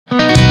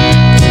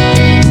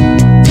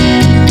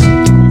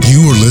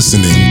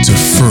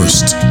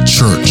First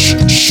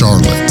Church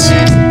Charlotte.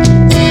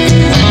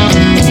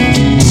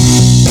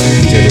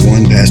 Greetings,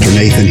 everyone. Pastor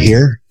Nathan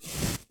here.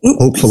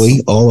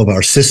 Hopefully, all of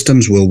our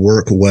systems will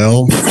work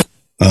well,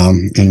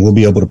 and we'll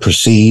be able to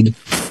proceed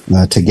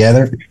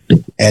together.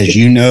 As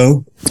you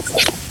know,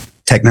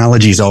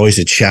 technology is always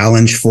a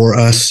challenge for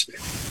us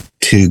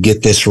to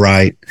get this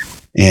right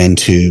and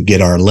to get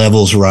our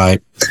levels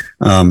right.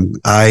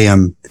 I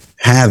am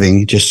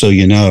having, just so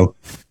you know,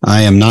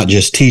 I am not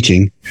just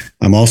teaching.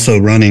 I'm also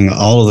running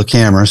all of the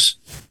cameras,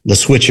 the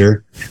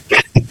switcher,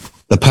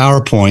 the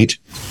PowerPoint.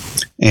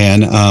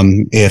 And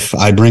if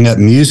I bring up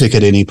music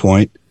at any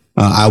point,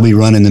 I'll be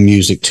running the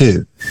music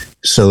too.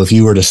 So if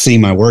you were to see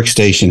my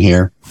workstation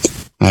here,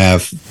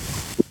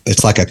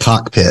 it's like a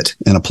cockpit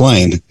in a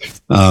plane.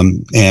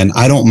 And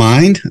I don't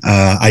mind.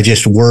 I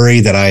just worry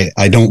that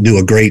I don't do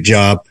a great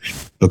job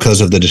because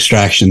of the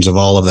distractions of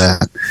all of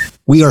that.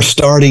 We are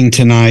starting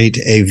tonight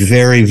a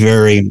very,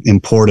 very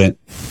important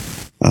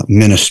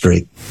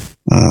ministry.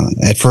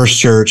 At First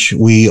Church,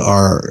 we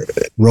are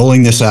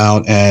rolling this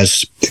out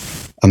as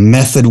a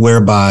method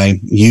whereby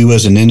you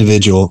as an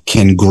individual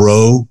can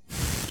grow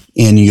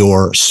in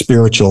your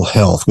spiritual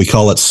health. We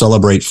call it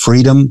Celebrate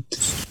Freedom.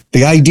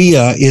 The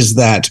idea is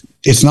that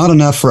it's not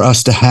enough for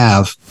us to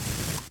have,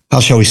 how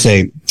shall we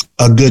say,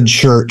 a good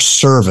church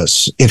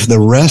service if the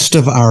rest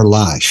of our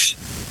life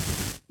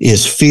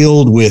is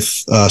filled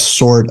with a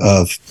sort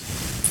of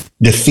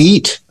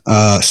defeat,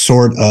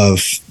 sort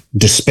of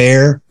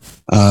despair,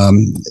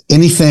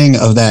 anything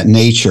of that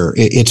nature.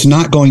 It's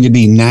not going to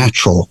be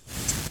natural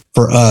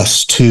for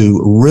us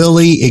to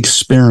really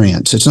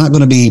experience. It's not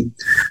going to be,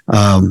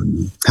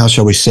 how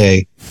shall we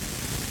say,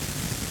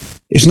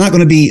 it's not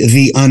going to be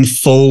the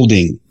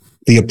unfolding,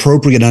 the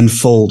appropriate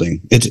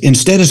unfolding.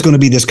 Instead, it's going to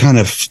be this kind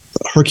of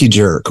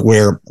herky-jerk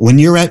where when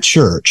you're at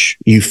church,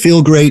 you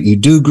feel great, you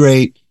do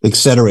great, et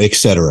cetera, et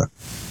cetera.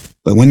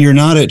 But when you're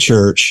not at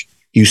church,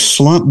 you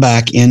slump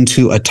back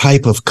into a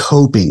type of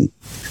coping.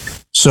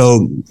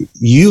 So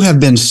you have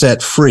been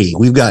set free.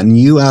 We've gotten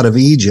you out of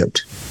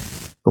Egypt,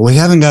 but we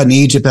haven't gotten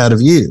Egypt out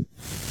of you.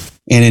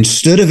 And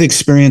instead of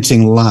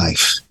experiencing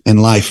life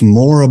and life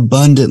more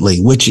abundantly,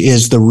 which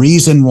is the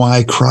reason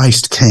why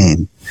Christ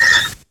came,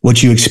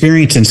 what you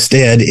experience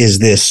instead is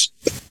this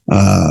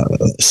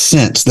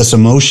sense, this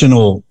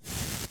emotional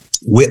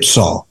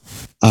whipsaw.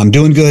 I'm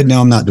doing good.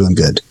 Now I'm not doing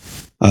good.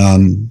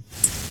 I'm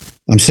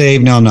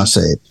saved. Now I'm not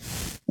saved.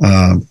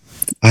 I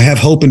have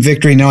hope and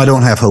victory. Now I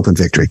don't have hope and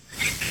victory.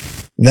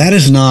 That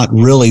is not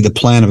really the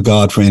plan of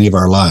God for any of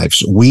our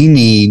lives. We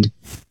need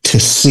to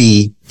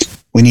see,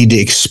 we need to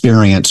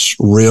experience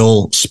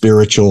real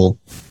spiritual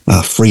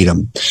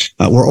freedom.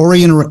 We're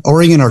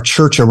orienting our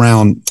church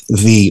around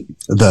the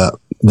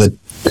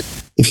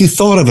if you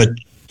thought of a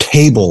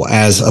table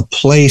as a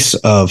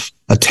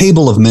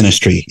table of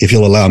ministry, if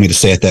you'll allow me to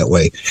say it that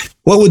way,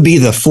 what would be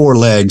the four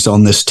legs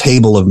on this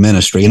table of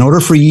ministry? In order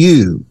for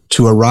you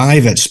to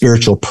arrive at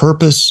spiritual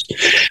purpose,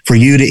 for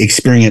you to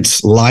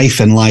experience life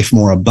and life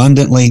more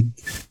abundantly,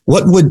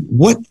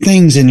 what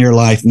things in your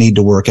life need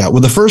to work out?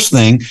 Well, the first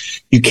thing,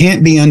 you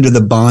can't be under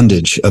the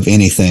bondage of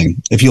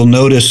anything. If you'll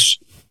notice,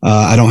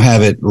 I don't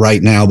have it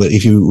right now, but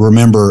if you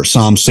remember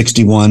Psalm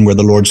 61, where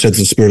the Lord says,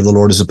 the Spirit of the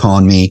Lord is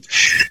upon me,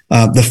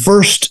 the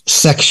first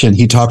section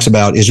he talks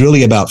about is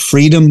really about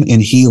freedom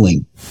and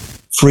healing.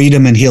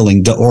 Freedom and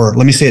healing, or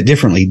let me say it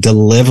differently,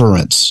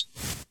 deliverance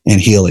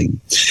and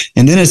healing.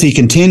 And then as he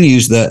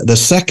continues, the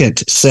second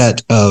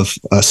set of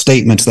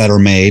statements that are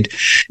made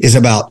is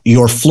about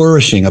your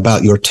flourishing,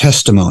 about your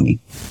testimony.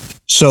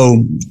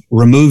 So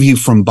remove you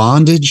from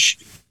bondage,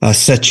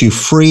 set you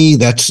free.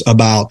 That's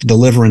about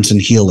deliverance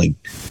and healing.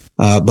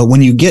 But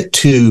when you get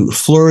to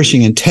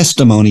flourishing and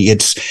testimony,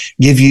 it's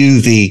give you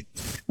the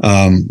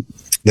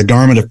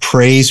garment of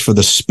praise for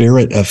the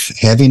spirit of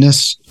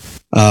heaviness,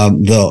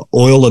 the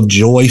oil of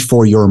joy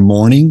for your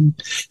mourning.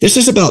 This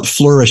is about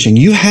flourishing.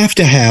 You have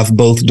to have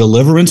both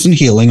deliverance and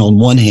healing on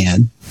one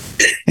hand,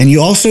 and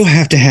you also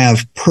have to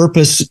have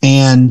purpose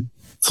and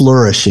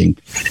flourishing.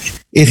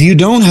 If you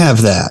don't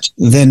have that,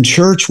 then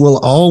church will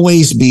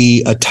always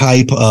be a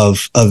type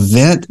of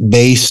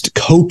event-based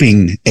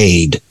coping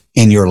aid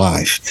in your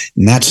life.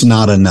 And that's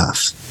not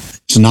enough.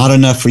 It's not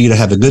enough for you to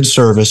have a good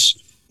service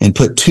and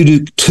put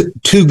two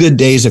good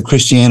days of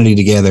Christianity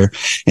together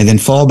and then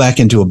fall back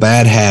into a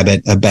bad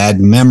habit, a bad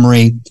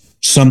memory,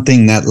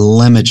 something that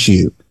limits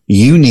you.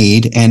 You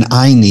need, and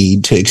I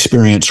need, to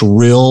experience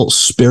real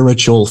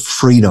spiritual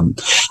freedom.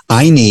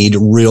 I need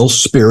real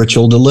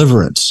spiritual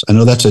deliverance. I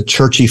know that's a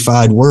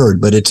churchified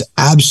word, but it's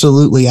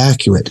absolutely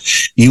accurate.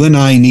 You and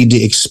I need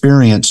to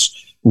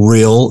experience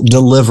real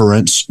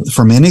deliverance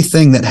from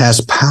anything that has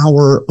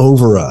power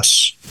over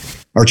us.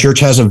 Our church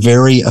has a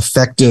very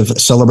effective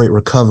Celebrate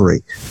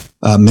Recovery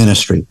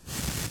ministry.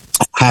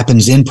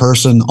 Happens in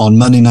person on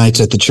Monday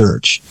nights at the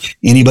church.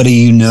 Anybody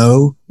you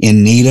know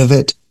in need of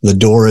it, the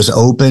door is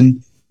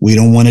open. We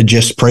don't want to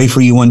just pray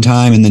for you one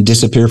time and then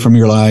disappear from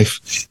your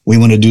life. We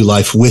want to do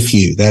life with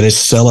you. That is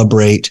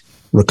Celebrate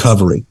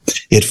Recovery.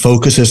 It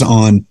focuses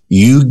on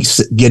you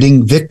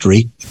getting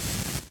victory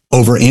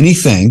over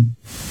anything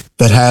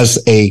that has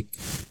a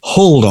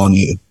hold on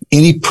you.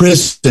 Any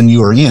prison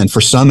you are in.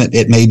 For some,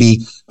 it may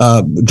be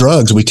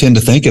drugs. We tend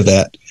to think of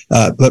that.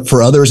 But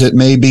for others, it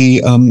may be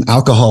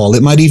alcohol.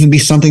 It might even be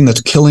something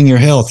that's killing your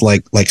health,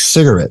 like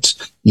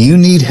cigarettes. You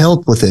need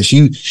help with this.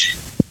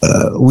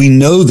 We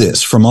know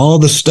this from all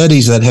the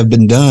studies that have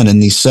been done in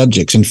these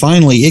subjects. And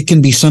finally, it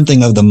can be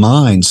something of the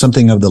mind,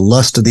 something of the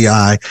lust of the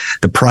eye,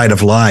 the pride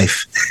of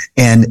life.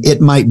 And it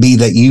might be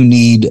that you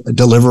need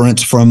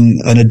deliverance from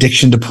an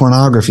addiction to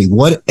pornography.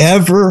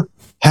 Whatever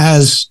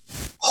has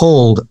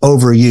hold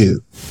over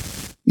you,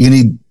 you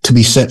need to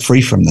be set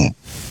free from that.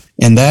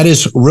 And that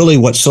is really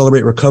what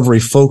Celebrate Recovery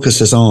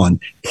focuses on,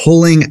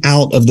 pulling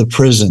out of the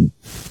prison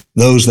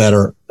those that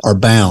are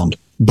bound,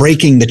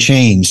 breaking the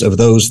chains of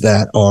those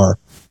that are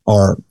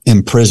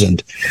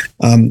imprisoned.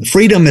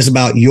 Freedom is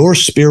about your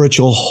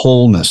spiritual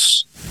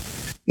wholeness.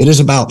 It is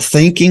about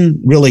thinking,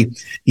 really,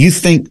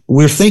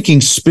 we're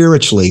thinking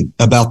spiritually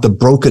about the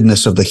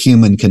brokenness of the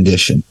human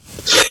condition.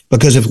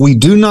 Because if we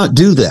do not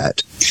do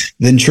that,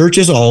 then church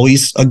is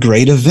always a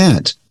great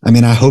event. I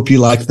mean, I hope you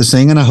liked the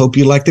singing. I hope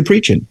you liked the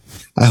preaching.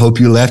 I hope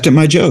you laughed at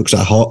my jokes.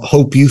 I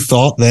hope you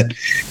thought that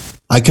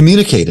I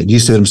communicated. You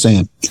see what I'm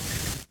saying?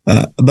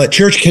 But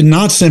church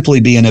cannot simply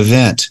be an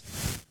event.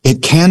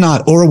 It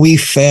cannot, or we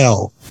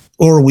fell.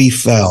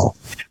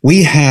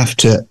 We have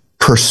to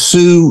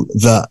pursue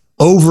the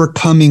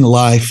overcoming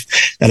life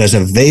that is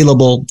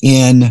available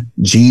in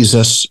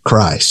Jesus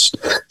Christ.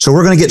 So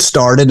we're going to get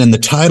started. And the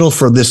title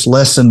for this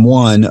lesson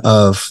 1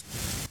 of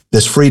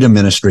this freedom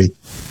ministry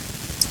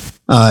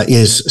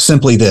is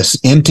simply this: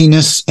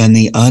 Emptiness and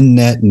the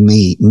Unmet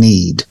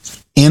Need.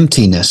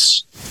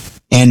 Emptiness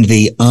and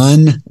the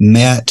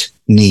unmet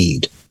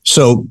need.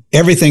 So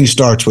everything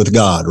starts with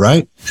God,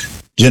 right?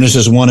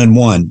 Genesis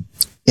 1:1.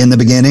 In the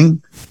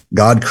beginning,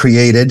 God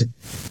created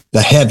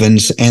the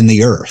heavens and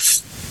the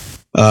earth.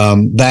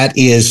 That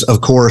is,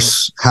 of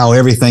course, how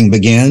everything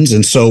begins.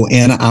 And so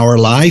in our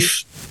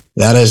life,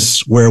 that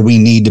is where we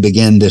need to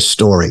begin this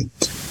story.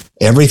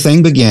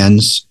 Everything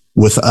begins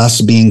with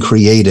us being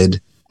created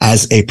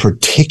as a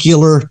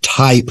particular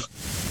type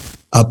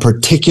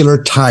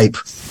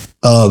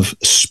of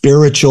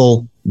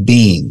spiritual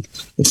being.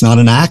 It's not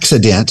an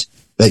accident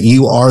that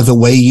you are the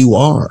way you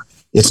are.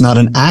 It's not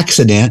an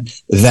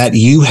accident that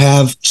you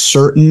have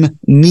certain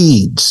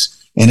needs.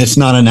 And it's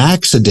not an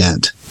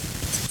accident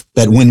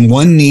that when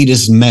one need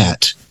is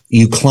met,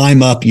 you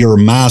climb up your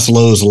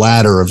Maslow's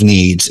ladder of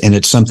needs, and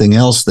it's something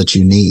else that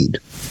you need.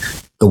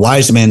 The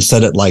wise man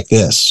said it like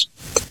this: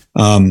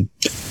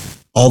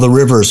 all the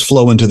rivers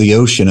flow into the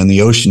ocean, and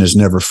the ocean is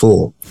never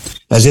full.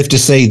 As if to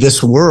say,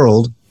 this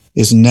world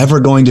is never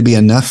going to be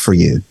enough for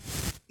you.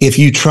 If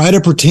you try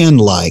to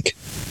pretend like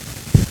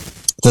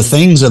the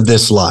things of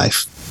this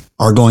life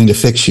are going to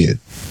fix you,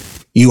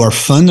 you are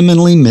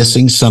fundamentally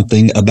missing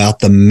something about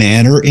the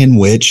manner in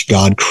which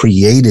God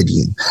created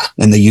you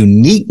and the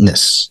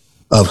uniqueness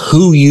of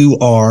who you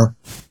are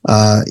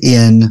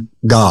in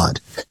God.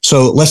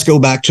 So let's go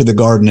back to the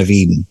Garden of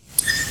Eden.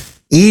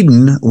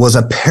 Eden was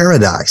a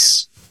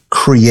paradise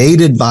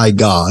created by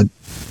God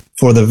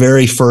for the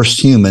very first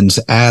humans,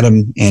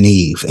 Adam and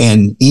Eve.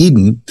 And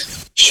Eden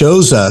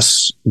shows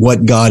us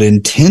what God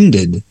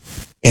intended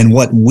and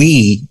what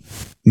we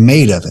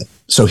made of it.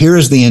 So here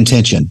is the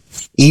intention.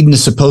 Eden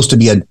is supposed to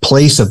be a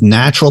place of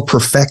natural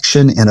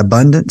perfection and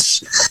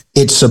abundance.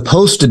 It's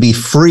supposed to be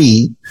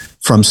free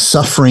from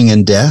suffering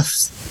and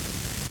death.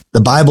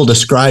 The Bible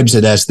describes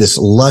it as this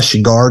lush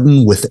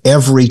garden with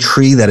every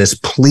tree that is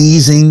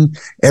pleasing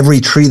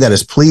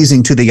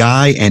to the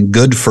eye and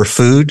good for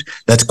food.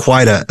 That's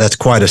quite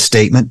a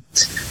statement.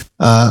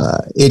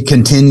 It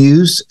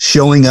continues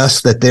showing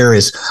us that there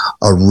is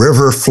a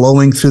river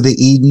flowing through the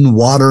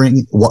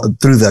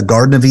through the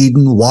Garden of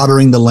Eden,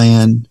 watering the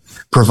land,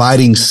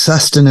 providing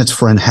sustenance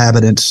for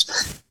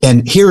inhabitants.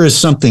 And here is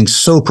something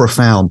so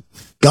profound.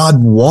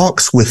 God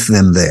walks with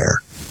them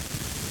there.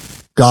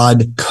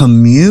 God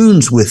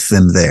communes with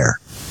them there.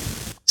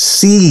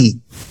 See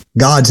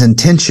God's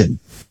intention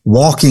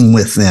walking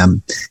with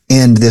them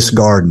in this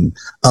garden,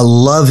 a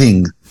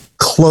loving,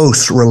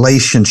 close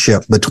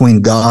relationship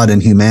between God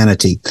and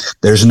humanity.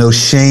 There's no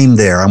shame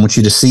there. I want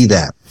you to see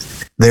that.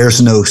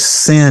 There's no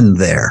sin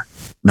there,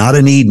 not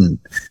in Eden.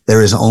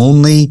 There is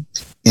only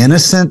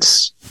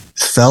innocence,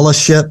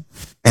 fellowship,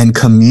 and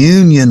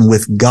communion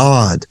with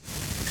God.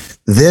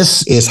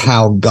 This is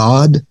how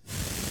God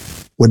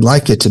would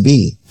like it to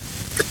be.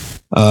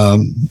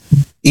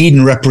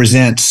 Eden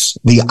represents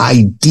the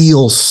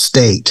ideal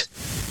state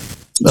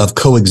of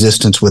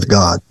coexistence with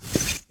God.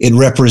 It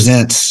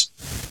represents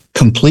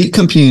complete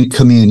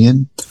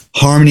communion,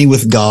 harmony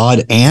with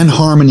God and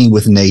harmony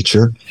with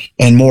nature,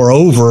 and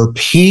moreover,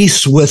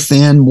 peace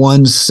within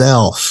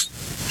oneself.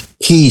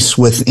 Peace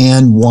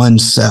within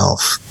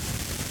oneself.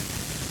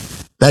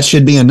 That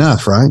should be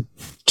enough, right?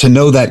 To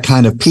know that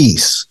kind of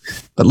peace.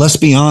 But let's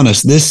be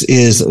honest, this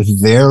is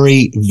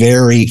very,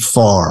 very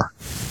far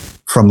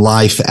from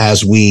life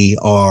as we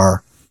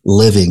are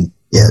living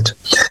it.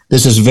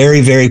 This is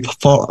very, very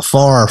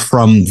far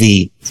from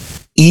the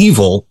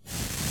evil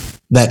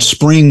that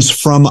springs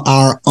from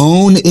our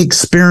own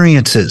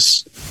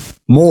experiences,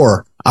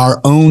 more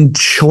our own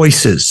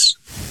choices.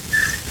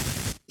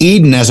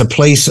 Eden as a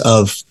place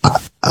of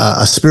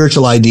a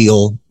spiritual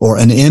ideal or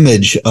an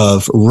image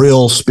of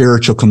real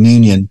spiritual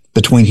communion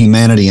between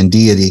humanity and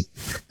deity,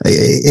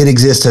 it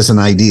exists as an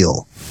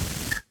ideal.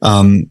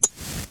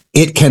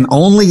 It can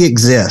only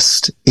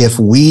exist if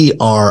we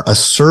are a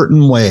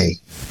certain way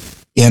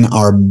in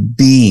our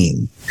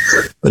being.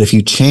 But if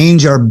you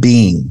change our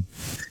being,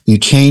 you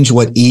change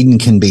what Eden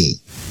can be.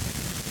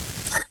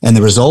 And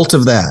the result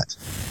of that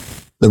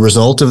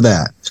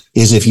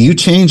is if you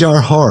change our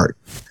heart,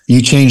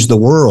 you change the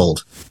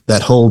world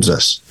that holds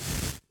us.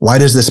 Why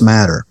does this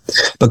matter?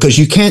 Because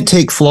you can't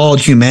take flawed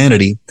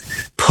humanity,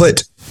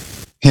 put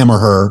him or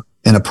her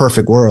in a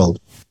perfect world,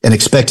 and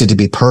expect it to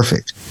be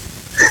perfect.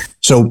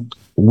 So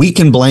we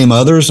can blame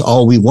others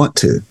all we want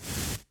to.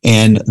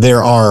 And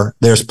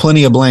there's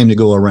plenty of blame to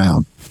go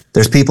around.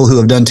 There's people who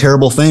have done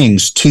terrible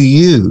things to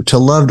you, to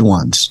loved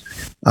ones.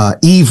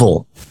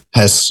 Evil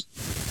has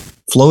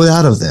flowed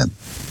out of them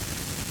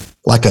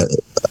like a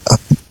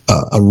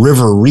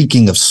river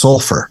reeking of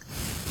sulfur.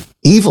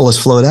 Evil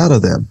has flowed out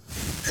of them.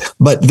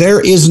 But there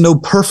is no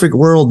perfect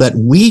world that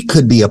we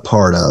could be a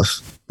part of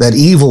that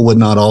evil would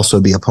not also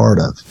be a part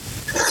of.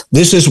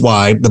 This is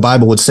why the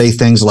Bible would say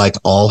things like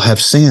all have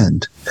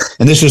sinned.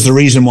 And this is the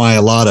reason why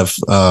a lot of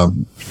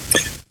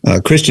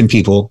Christian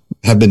people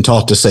have been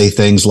taught to say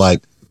things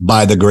like,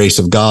 by the grace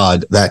of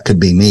God, that could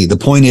be me. The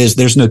point is,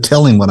 there's no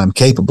telling what I'm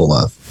capable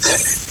of.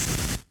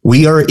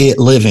 We are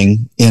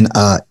living in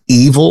a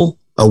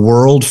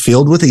world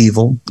filled with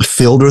evil,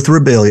 filled with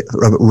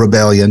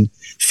rebellion,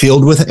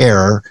 filled with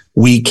error.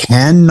 We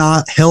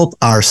cannot help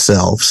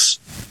ourselves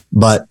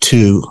but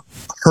to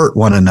hurt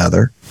one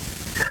another.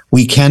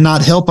 We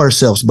cannot help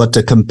ourselves but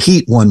to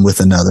compete one with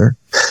another.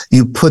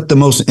 You put the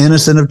most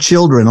innocent of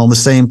children on the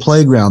same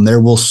playground,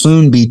 there will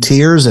soon be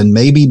tears and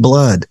maybe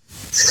blood.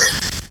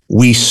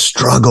 We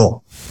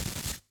struggle.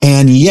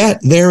 And yet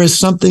there is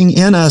something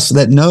in us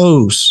that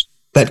knows,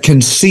 that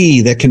can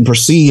see, that can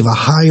perceive a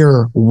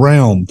higher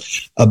realm,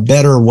 a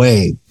better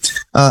way.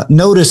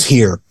 Notice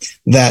here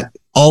that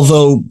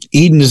although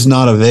Eden is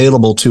not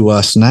available to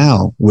us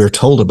now, we're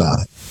told about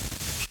it.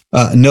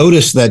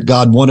 Notice that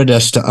God wanted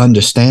us to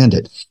understand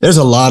it. There's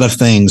a lot of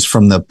things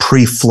from the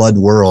pre-flood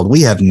world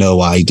we have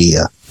no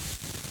idea.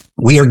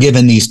 We are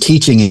given these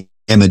teaching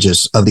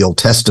images of the Old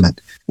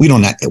Testament. We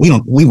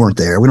weren't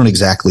there. We don't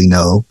exactly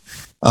know.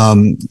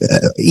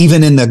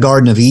 Even in the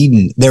Garden of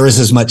Eden, there is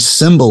as much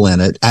symbol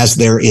in it as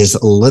there is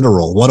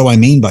literal. What do I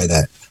mean by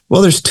that?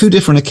 Well, there's two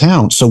different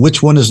accounts. So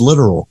which one is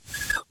literal?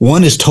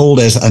 One is told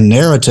as a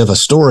narrative, a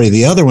story.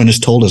 The other one is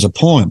told as a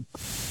poem.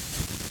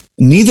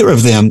 Neither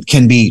of them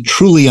can be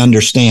truly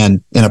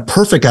understood in a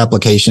perfect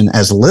application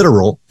as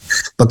literal,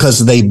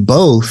 because they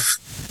both,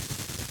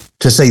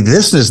 to say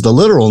this is the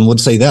literal and would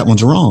say that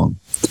one's wrong.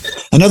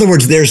 In other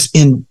words,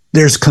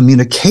 there's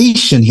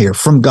communication here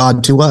from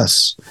God to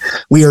us.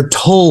 We are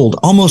told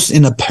almost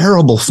in a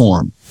parable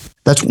form.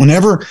 That's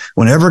whenever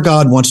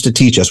God wants to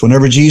teach us,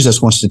 whenever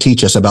Jesus wants to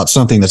teach us about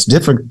something that's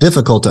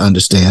difficult to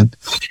understand,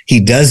 he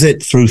does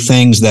it through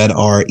things that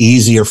are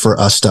easier for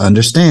us to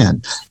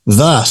understand.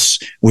 Thus,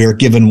 we are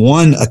given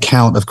one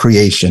account of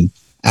creation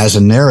as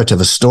a narrative,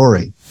 a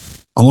story,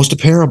 almost a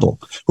parable.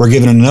 We're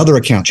given another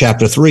account,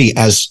 chapter 3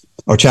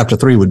 chapter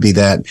 3 would be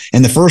that.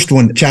 And the first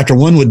one, chapter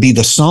 1 would be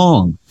the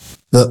song,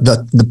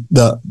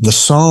 the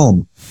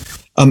psalm.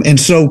 And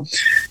so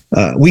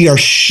we are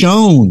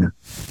shown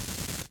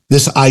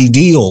this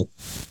ideal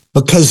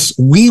because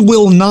we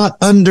will not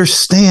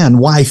understand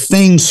why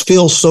things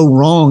feel so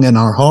wrong in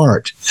our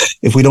heart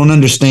if we don't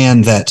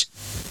understand that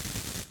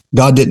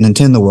God didn't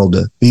intend the world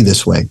to be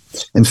this way.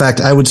 In fact,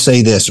 I would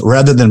say this,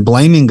 rather than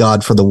blaming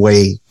God for the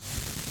way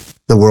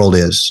the world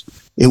is,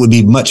 it would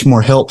be much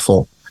more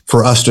helpful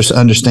for us to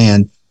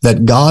understand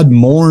that God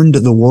mourned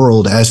the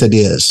world as it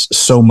is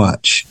so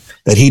much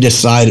that he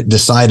decided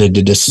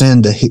to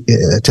descend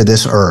to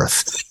this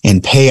earth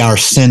and pay our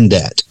sin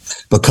debt,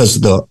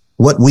 because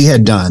what we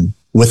had done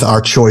with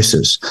our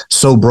choices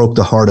so broke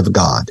the heart of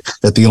God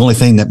that the only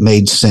thing that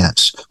made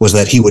sense was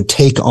that he would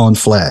take on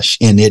flesh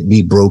and it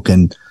be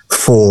broken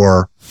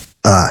for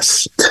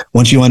us.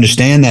 Once you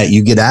understand that,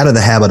 you get out of the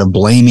habit of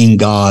blaming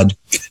God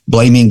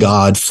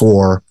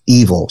for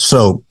evil.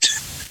 So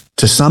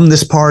to sum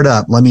this part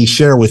up, let me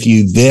share with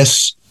you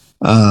this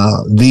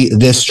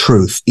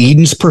truth.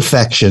 Eden's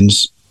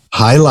perfections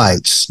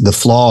highlights the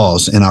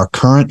flaws in our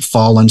current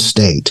fallen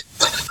state.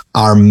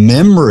 Our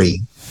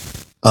memory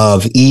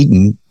of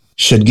Eden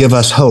should give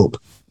us hope.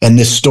 And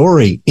this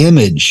story,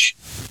 image,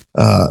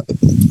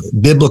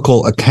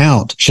 biblical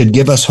account should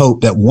give us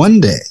hope that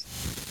one day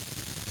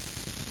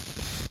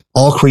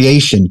all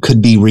creation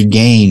could be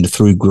regained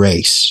through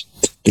grace.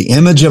 The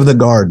image of the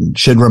garden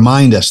should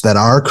remind us that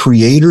our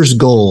Creator's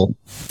goal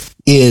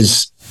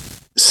is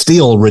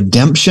still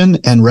redemption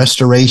and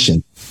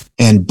restoration.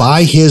 And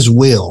by his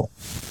will,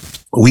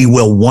 we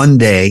will one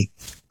day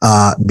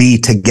be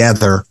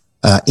together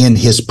in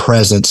his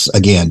presence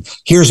again.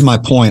 Here's my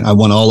point I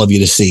want all of you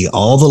to see.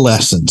 All the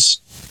lessons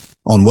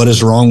on what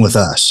is wrong with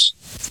us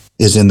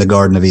is in the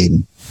Garden of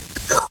Eden.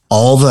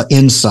 All the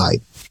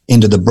insight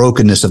into the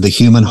brokenness of the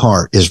human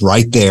heart is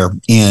right there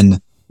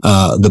in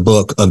the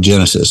book of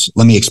Genesis.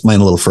 Let me explain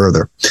a little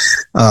further.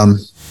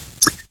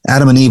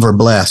 Adam and Eve are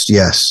blessed,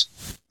 yes.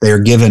 They are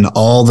given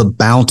all the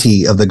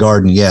bounty of the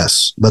garden,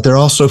 yes, but they're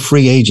also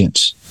free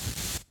agents.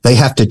 They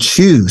have to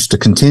choose to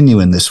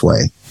continue in this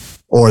way,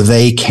 or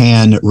they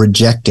can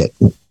reject it.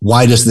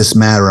 Why does this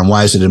matter, and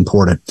why is it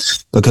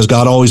important? Because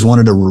God always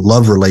wanted a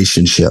love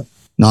relationship,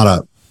 not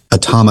a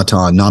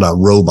automaton, not a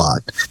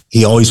robot.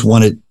 He always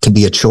wanted to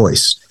be a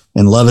choice,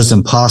 and love is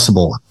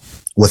impossible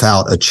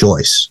without a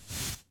choice.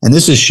 And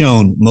this is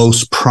shown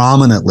most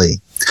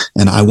prominently,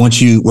 and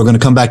we're going to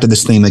come back to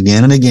this theme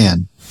again and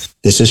again.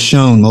 This is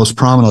shown most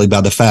prominently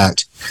by the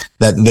fact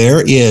that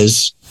there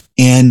is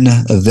in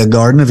the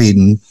Garden of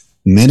Eden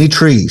many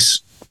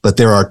trees, but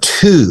there are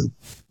two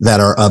that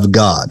are of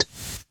God.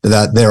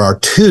 That there are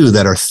two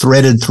that are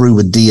threaded through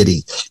with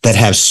deity, that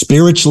have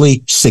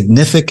spiritually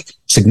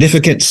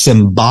significant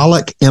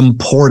symbolic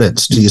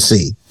importance. Do you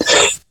see?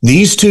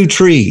 These two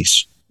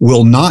trees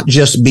will not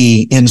just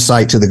be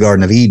insight to the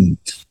Garden of Eden.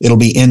 It'll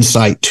be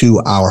insight to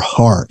our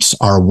hearts,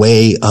 our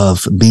way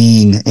of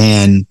being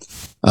and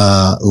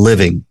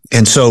living.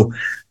 And so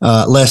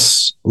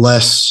let's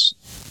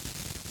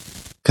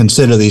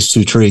consider these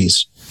two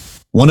trees.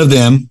 One of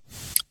them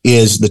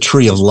is the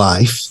tree of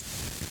life.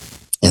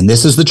 And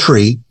this is the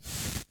tree.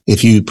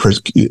 If you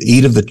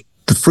eat of the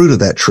fruit of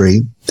that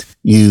tree,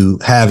 you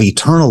have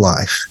eternal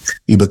life.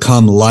 You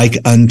become like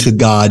unto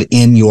God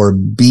in your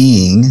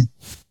being.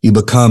 You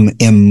become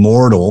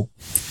immortal.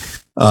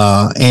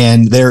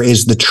 And there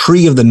is the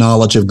tree of the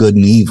knowledge of good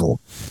and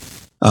evil.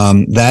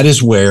 That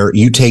is where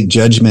you take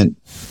judgment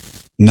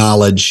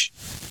knowledge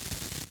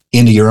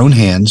into your own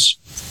hands,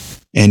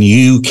 and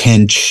you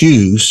can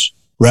choose,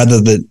 rather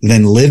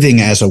than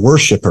living as a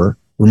worshiper.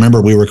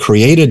 Remember, we were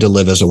created to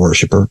live as a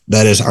worshiper.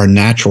 That is our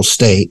natural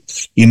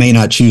state. You may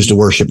not choose to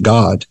worship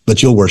God,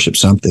 but you'll worship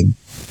something.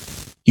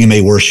 You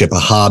may worship a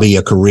hobby,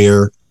 a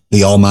career,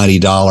 the almighty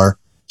dollar,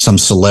 some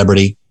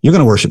celebrity. You're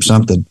going to worship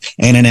something.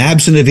 And in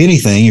absent of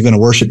anything, you're going to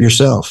worship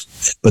yourself.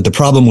 But the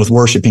problem with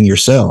worshiping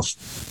yourself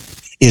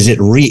is it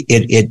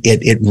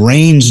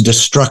rains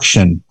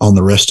destruction on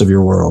the rest of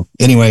your world.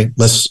 Anyway,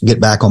 let's get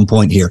back on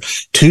point here.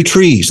 Two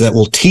trees that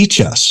will teach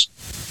us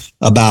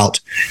about,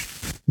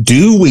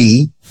 do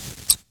we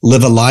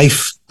live a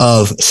life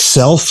of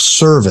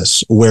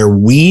self-service where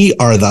we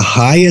are the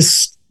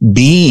highest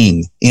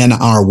being in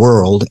our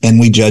world and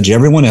we judge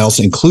everyone else,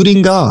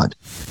 including God?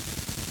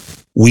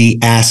 We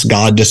ask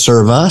God to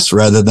serve us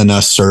rather than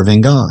us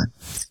serving God.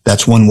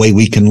 That's one way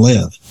we can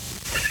live.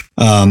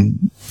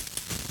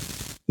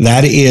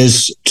 That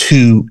is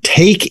to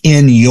take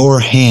in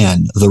your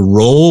hand the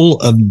role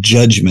of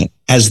judgment,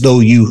 as though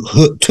you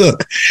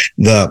took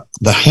the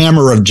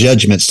hammer of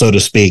judgment, so to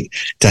speak,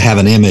 to have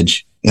an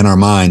image in our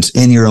minds,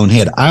 in your own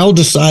head. I'll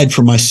decide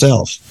for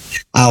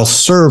myself. I'll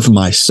serve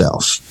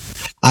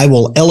myself. I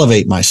will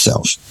elevate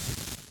myself.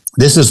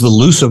 This is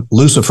the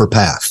Lucifer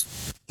path.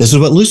 This is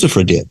what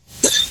Lucifer did.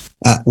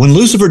 When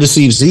Lucifer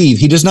deceives Eve,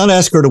 he does not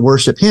ask her to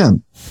worship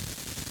him.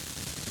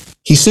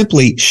 He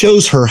simply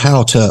shows her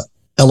how to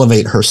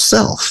elevate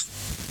herself,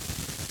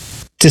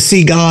 to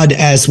see God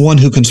as one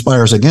who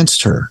conspires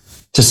against her,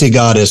 to see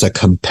God as a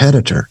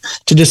competitor,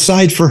 to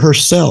decide for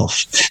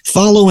herself.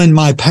 Follow in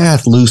my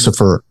path,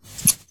 Lucifer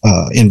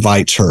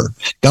invites her.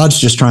 God's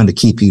just trying to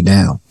keep you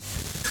down.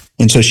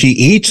 And so she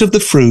eats of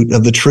the fruit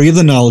of the tree of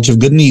the knowledge of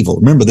good and evil.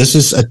 Remember, this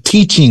is a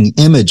teaching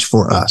image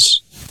for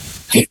us.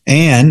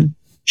 And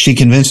she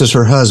convinces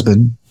her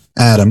husband,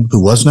 Adam,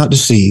 who was not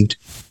deceived,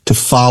 to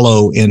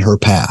follow in her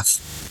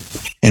path.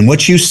 And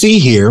what you see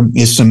here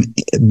is some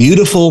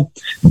beautiful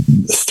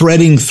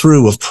threading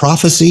through of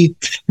prophecy,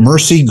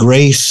 mercy,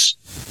 grace,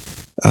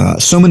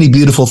 so many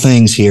beautiful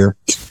things here.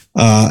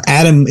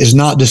 Adam is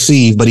not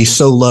deceived, but he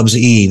so loves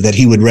Eve that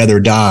he would rather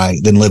die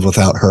than live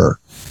without her.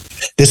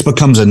 This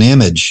becomes an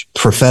image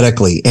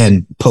prophetically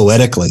and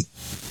poetically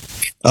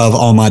of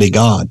Almighty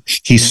God.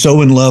 He's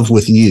so in love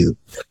with you.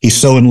 He's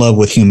so in love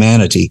with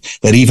humanity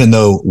that even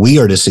though we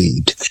are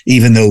deceived,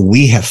 even though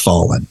we have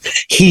fallen,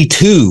 he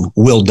too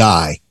will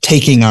die,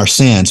 taking our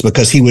sins,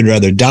 because he would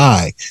rather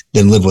die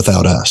than live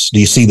without us. Do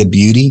you see the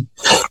beauty?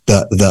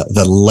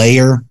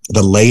 The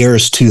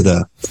layers to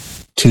the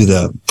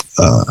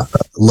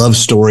love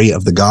story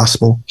of the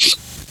gospel.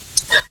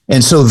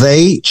 And so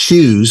they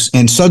choose,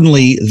 and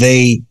suddenly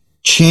they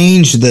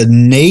change the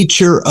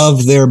nature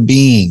of their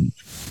being.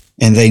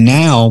 And they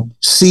now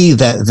see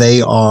that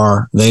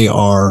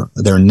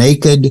they're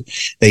naked.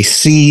 They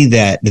see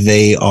that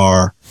they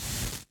are,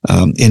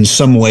 in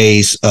some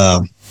ways,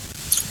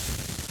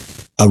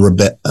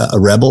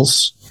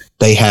 rebels.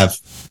 They have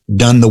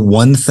done the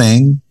one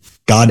thing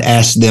God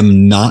asked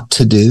them not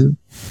to do,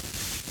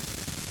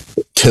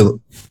 to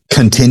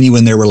continue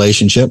in their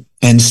relationship.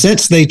 And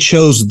since they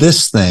chose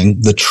this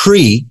thing, the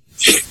tree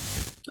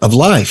of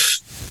life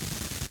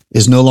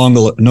is no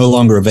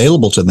longer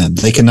available to them.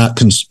 They cannot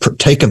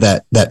partake of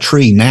that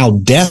tree. Now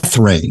death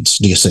reigns,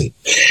 do you see?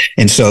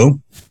 And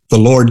so The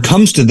Lord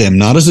comes to them,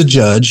 not as a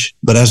judge,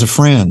 but as a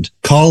friend,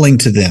 calling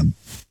to them.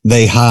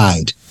 They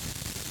hide.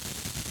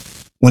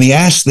 When he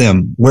asks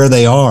them where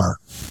they are,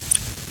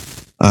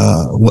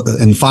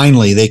 and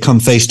finally they come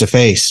face to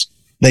face,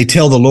 they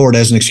tell the Lord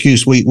as an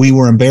excuse, we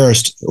were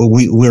embarrassed,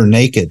 we're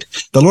naked.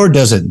 The Lord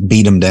doesn't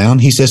beat them down.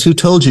 He says, who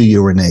told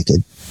you were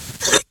naked?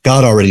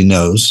 God already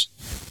knows.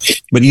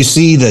 But you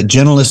see the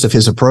gentleness of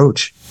his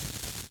approach.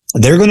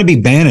 They're going to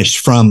be banished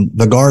from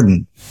the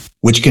garden,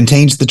 which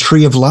contains the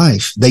tree of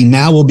life. They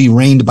now will be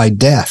reigned by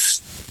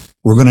death.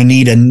 We're going to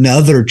need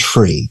another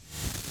tree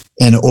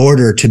in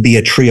order to be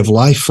a tree of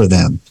life for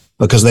them,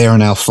 because they are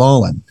now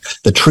fallen.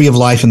 The tree of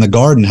life in the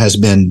garden has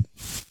been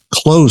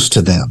closed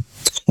to them.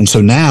 And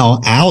so now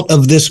out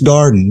of this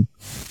garden,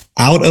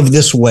 out of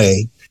this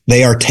way,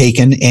 they are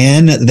taken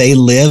and they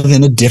live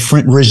in a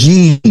different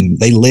regime.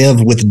 They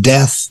live with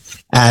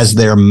death as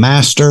their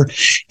master,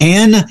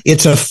 and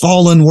it's a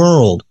fallen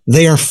world.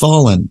 They are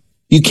fallen.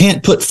 You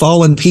can't put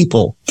fallen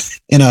people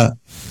in a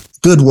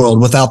good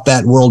world without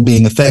that world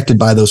being affected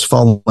by those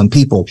fallen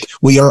people.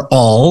 We are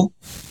all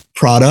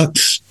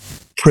products,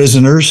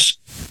 prisoners,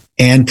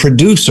 and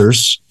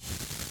producers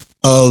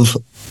of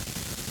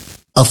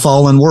a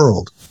fallen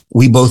world.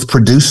 We both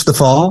produce the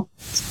fall.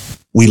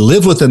 We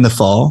live within the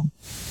fall.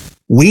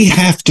 We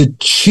have to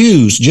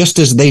choose, just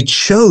as they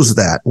chose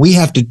that, we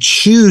have to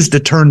choose to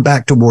turn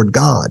back toward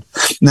God.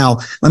 Now,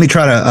 let me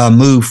try to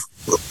move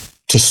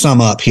to sum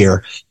up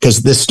here,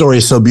 because this story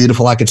is so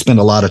beautiful. I could spend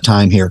a lot of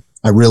time here.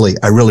 I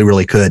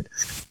really could.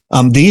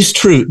 These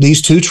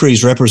two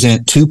trees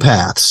represent two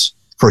paths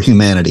for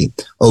humanity: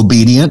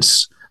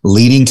 obedience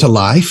leading to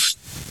life,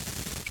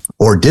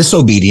 or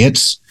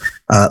disobedience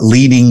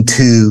leading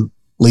to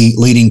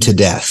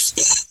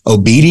death.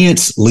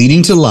 Obedience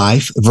leading to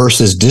life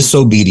versus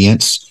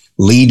disobedience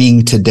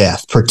leading to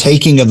death.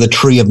 Partaking of the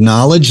tree of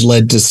knowledge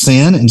led to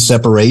sin and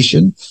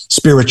separation,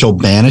 spiritual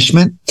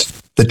banishment.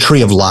 The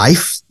tree of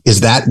life is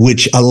that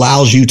which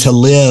allows you to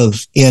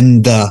live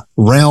in the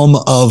realm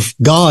of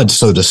God,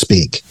 so to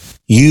speak.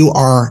 You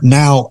are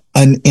now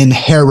an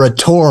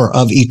inheritor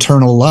of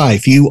eternal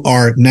life. You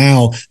are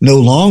now no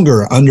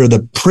longer under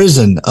the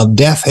prison of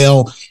death,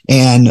 hell,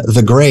 and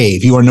the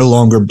grave. You are no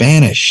longer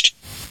banished.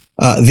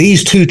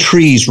 These two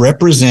trees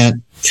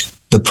represent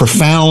the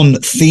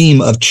profound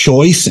theme of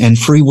choice and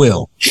free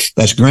will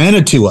that's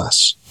granted to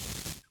us.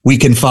 We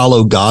can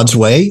follow God's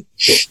way,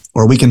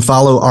 or we can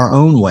follow our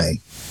own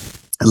way,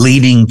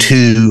 leading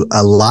to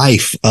a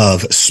life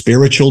of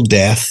spiritual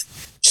death,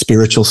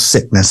 spiritual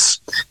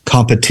sickness,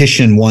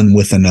 competition one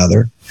with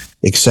another,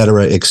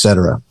 etc.,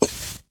 etc.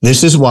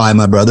 This is why,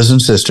 my brothers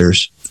and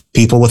sisters,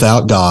 people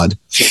without God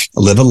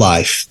live a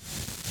life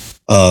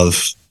of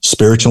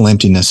spiritual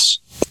emptiness,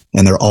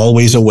 and they're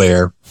always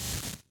aware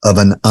of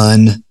an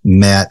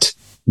unmet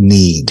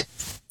need.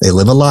 They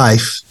live a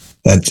life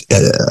that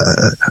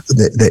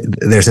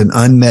there's an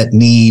unmet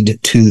need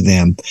to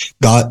them.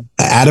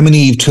 Adam and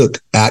Eve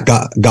took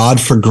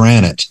God for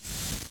granted.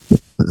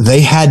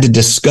 They had to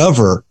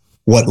discover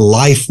what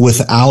life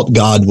without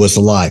God was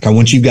like. I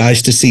want you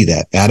guys to see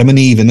that. Adam and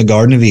Eve in the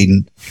Garden of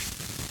Eden,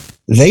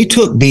 they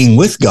took being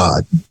with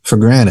God for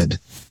granted.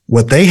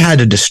 What they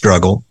had to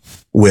struggle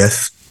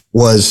with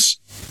was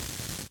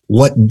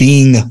what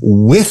being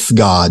with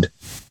God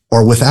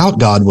or without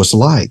God was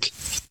like.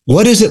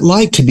 What is it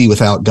like to be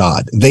without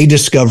God? They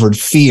discovered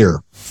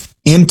fear,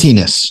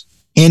 emptiness,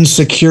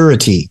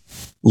 insecurity,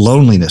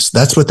 loneliness.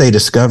 That's what they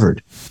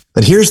discovered.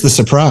 But here's the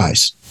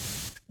surprise.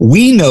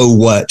 We know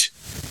what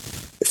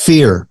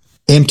fear,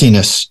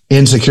 emptiness,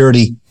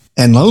 insecurity,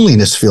 and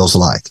loneliness feels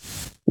like.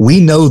 We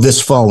know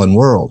this fallen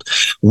world.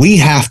 We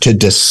have to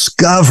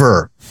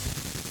discover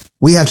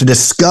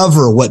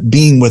what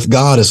being with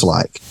God is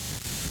like.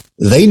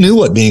 They knew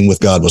what being with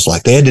God was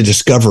like. They had to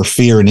discover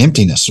fear and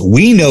emptiness.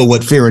 We know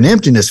what fear and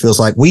emptiness feels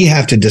like. We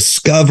have to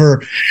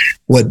discover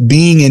what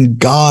being in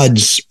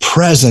God's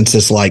presence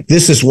is like.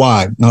 This is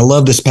why, and I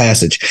love this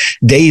passage,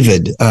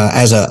 David,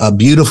 as a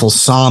beautiful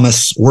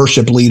psalmist,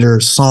 worship leader,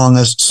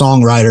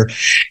 songwriter,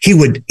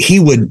 he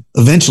would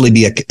eventually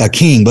be a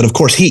king. But of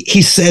course,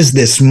 he says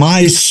this,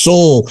 my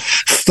soul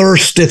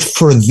thirsteth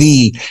for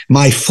thee,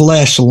 my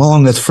flesh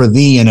longeth for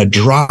thee in a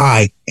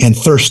dry and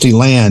thirsty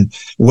land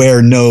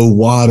where no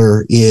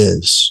water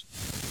is.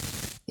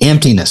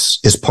 Emptiness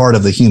is part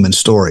of the human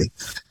story.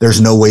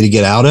 There's no way to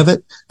get out of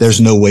it. There's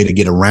no way to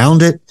get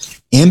around it.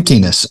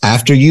 Emptiness,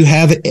 after you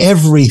have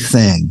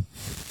everything,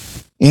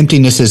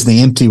 emptiness is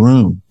the empty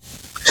room.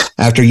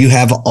 After you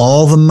have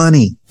all the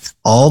money,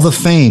 all the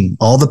fame,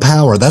 all the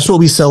power, that's what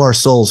we sell our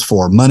souls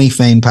for: money,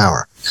 fame,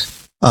 power.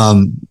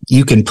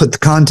 You can put the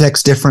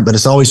context different, but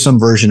it's always some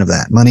version of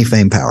that: money,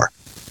 fame, power.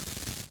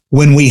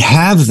 When we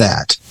have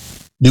that,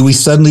 do we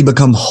suddenly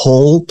become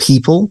whole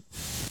people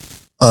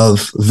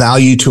of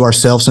value to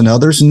ourselves and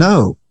others?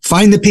 No.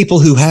 Find the people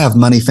who have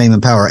money, fame,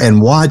 and power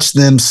and watch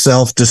them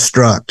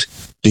self-destruct.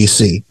 Do you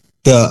see?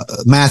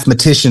 The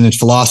mathematician and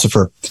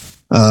philosopher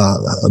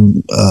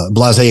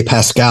Blaise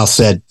Pascal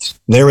said,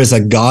 there is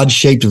a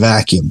God-shaped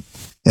vacuum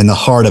in the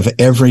heart of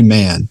every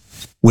man,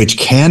 which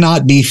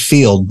cannot be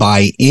filled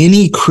by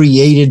any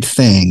created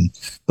thing,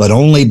 but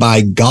only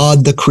by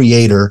God the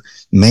Creator,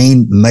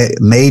 made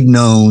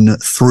known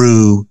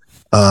through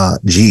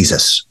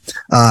Jesus.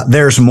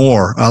 There's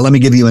more. Let me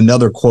give you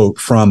another quote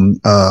from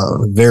a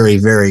very,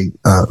 very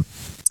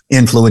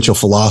influential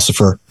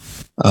philosopher,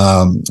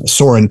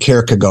 Soren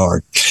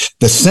Kierkegaard.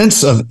 The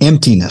sense of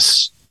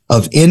emptiness,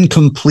 of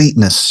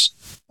incompleteness,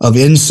 of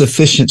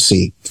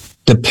insufficiency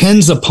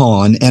depends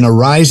upon and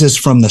arises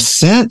from the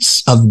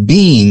sense of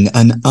being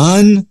an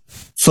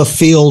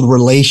unfulfilled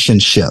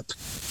relationship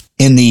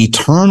in the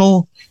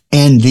eternal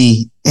and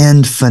the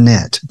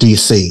infinite. Do you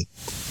see?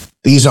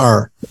 These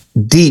are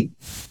deep,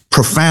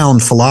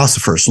 profound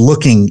philosophers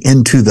looking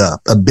into the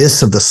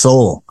abyss of the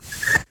soul.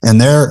 And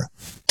they're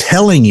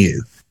telling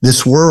you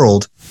this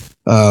world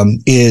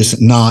is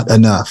not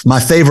enough. My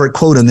favorite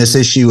quote in this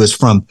issue is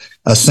from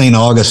St.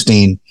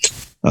 Augustine,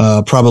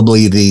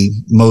 probably the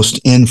most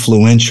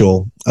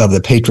influential of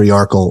the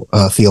patriarchal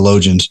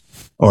theologians,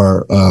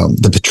 or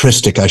the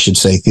patristic, I should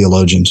say,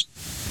 theologians.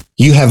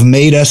 You have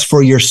made us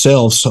for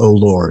yourselves, O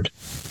Lord,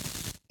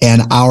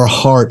 and our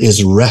heart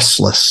is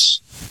restless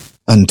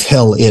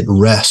until it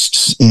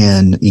rests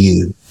in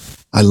you.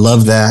 I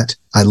love that.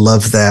 I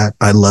love that.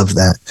 I love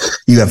that.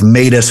 You have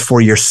made us for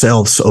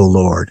yourselves, O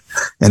Lord,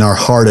 and our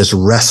heart is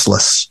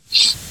restless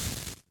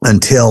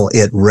until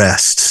it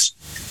rests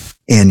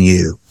in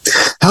you.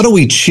 How do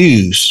we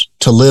choose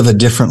to live a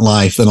different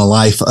life than a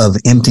life of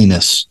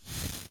emptiness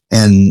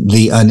and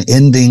the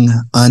unending,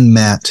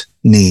 unmet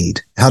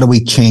need? How do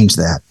we change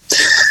that?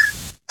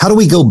 How do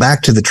we go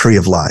back to the tree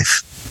of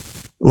life?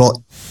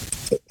 Well,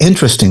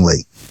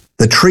 interestingly,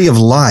 the tree of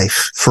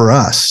life for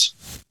us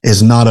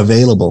is not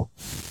available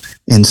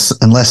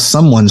unless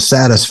someone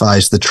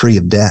satisfies the tree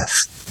of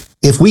death.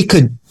 If we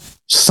could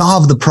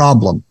solve the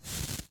problem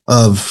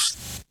of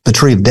the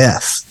tree of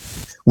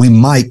death, we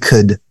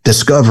could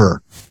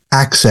discover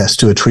access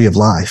to a tree of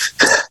life.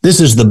 This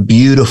is the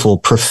beautiful,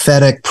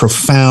 prophetic,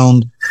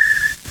 profound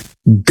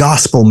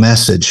gospel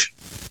message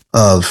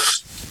of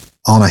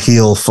on a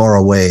hill far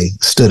away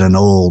stood an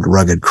old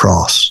rugged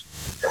cross.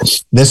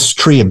 This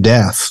tree of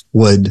death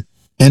would,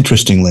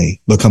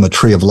 interestingly, become a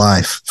tree of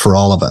life for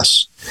all of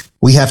us.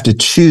 We have to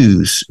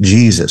choose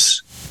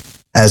Jesus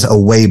as a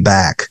way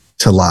back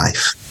to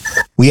life.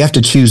 We have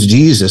to choose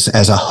Jesus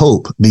as a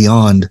hope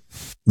beyond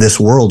this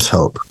world's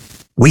hope.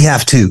 We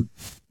have to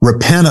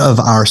repent of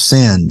our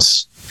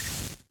sins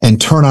and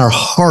turn our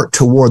heart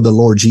toward the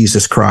Lord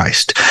Jesus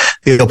Christ.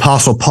 The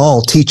Apostle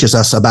Paul teaches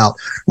us about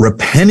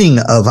repenting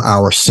of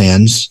our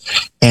sins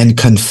and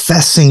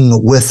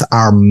confessing with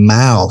our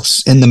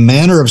mouths in the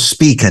manner of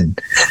speaking.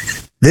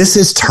 This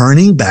is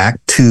turning back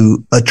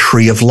to a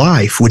tree of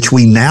life, which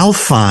we now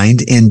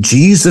find in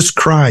Jesus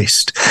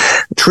Christ.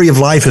 The tree of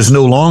life is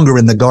no longer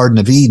in the Garden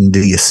of Eden,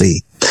 do you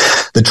see?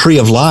 The tree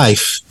of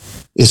life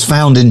is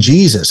found in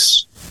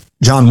Jesus.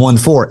 John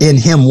 1:4, in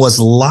him was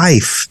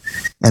life,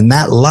 and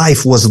that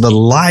life was the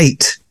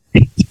light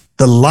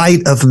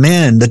of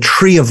men. The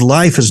tree of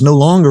life is no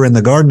longer in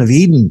the Garden of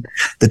Eden.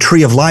 The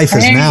tree of life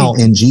is now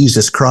in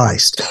Jesus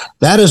Christ.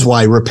 That is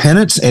why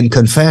repentance and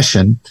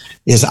confession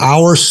is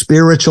our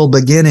spiritual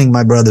beginning,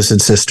 my brothers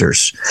and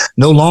sisters.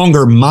 No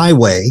longer my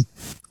way.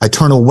 I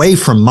turn away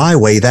from my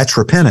way. That's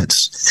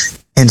repentance.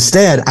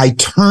 Instead, I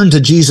turn to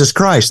Jesus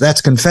Christ.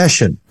 That's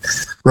confession.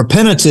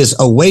 Repentance is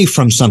away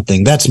from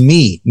something. That's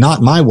me,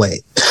 not my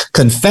way.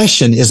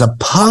 Confession is a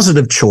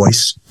positive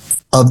choice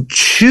of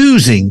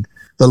choosing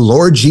the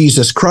Lord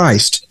Jesus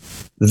Christ.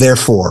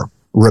 Therefore,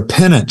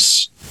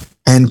 repentance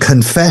and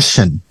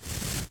confession,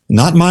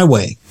 not my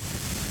way,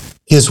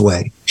 his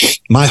way.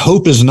 My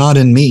hope is not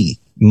in me,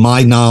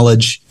 my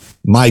knowledge,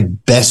 my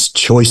best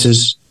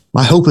choices.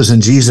 My hope is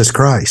in Jesus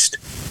Christ.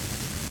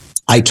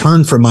 I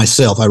turn from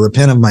myself. I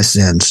repent of my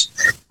sins.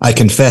 I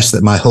confess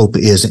that my hope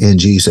is in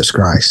Jesus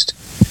Christ.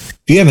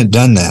 If you haven't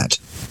done that,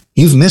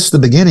 you've missed the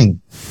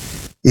beginning.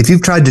 If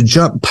you've tried to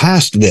jump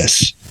past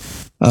this,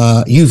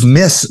 you've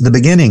missed the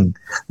beginning.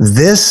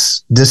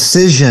 This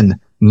decision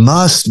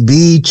must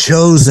be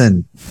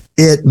chosen.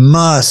 It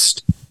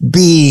must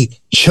be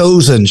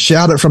chosen.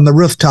 Shout it from the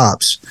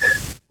rooftops.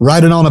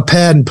 Write it on a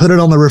pad and put it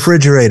on the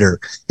refrigerator.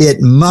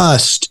 It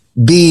must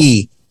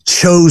be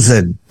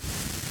chosen.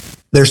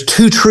 There's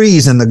two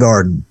trees in the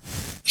garden.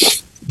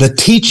 The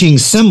teaching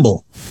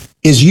symbol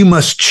is you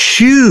must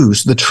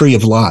choose the tree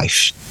of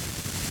life,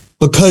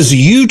 because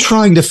you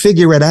trying to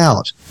figure it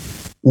out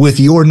with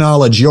your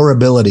knowledge, your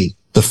ability,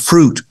 the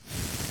fruit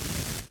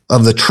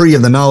of the tree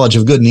of the knowledge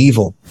of good and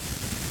evil,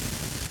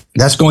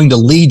 that's going to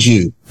lead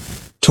you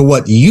to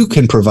what you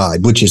can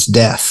provide, which is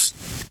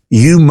death.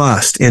 You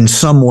must, in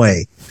some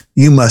way,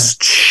 you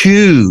must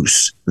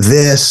choose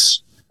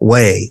this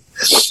way.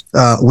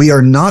 We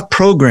are not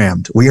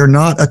programmed. We are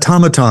not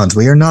automatons.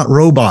 We are not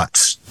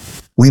robots.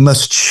 We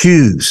must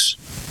choose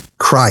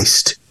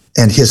Christ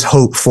and his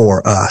hope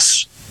for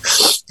us.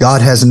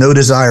 God has no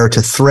desire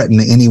to threaten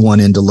anyone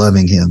into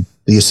loving him.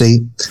 Do you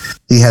see?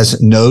 He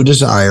has no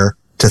desire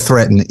to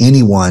threaten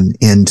anyone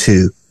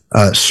into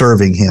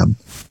serving him.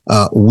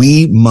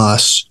 We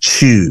must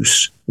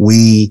choose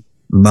We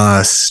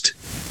must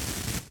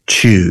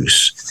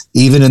choose.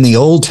 Even in the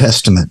Old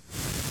Testament,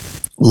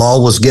 law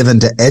was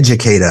given to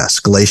educate us.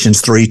 Galatians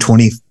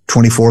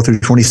 3:24 through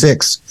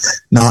 26,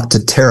 not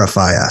to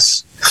terrify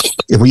us.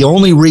 If we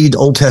only read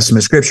Old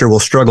Testament scripture, we'll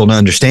struggle to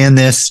understand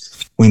this.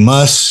 We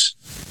must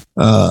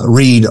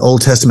read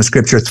Old Testament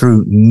scripture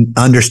through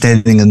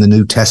understanding in the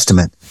New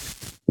Testament.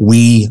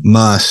 We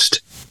must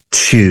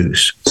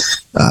choose.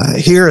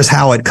 Here is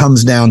how it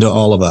comes down to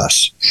all of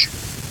us.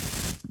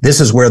 This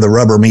is where the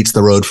rubber meets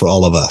the road for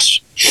all of us.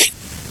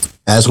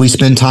 As we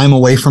spend time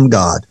away from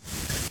God,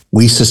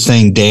 we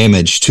sustain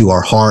damage to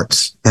our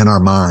hearts and our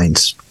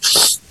minds.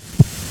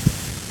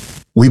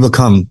 We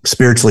become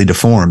spiritually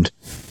deformed.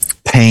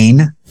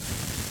 Pain,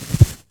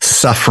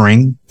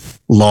 suffering,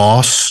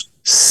 loss,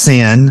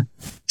 sin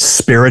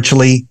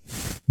spiritually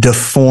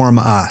deform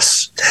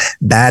us.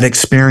 Bad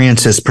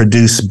experiences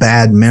produce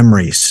bad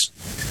memories.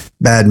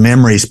 Bad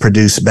memories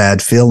produce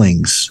bad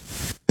feelings.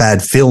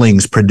 Bad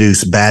feelings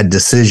produce bad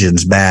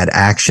decisions, bad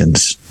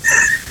actions.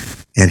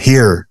 And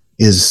here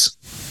is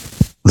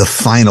the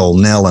final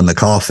nail in the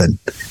coffin.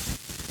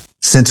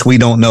 Since we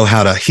don't know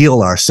how to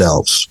heal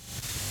ourselves,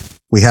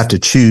 we have to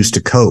choose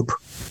to cope.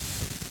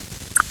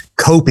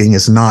 Coping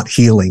is not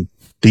healing.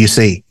 Do you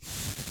see?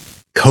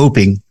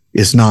 Coping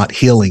is not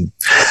healing.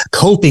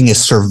 Coping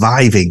is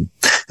surviving.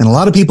 And a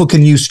lot of people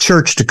can use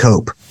church to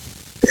cope.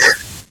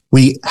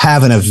 We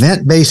have an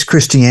event-based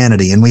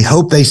Christianity, and we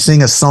hope they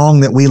sing a song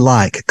that we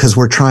like because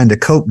we're trying to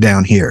cope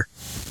down here.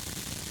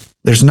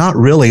 There's not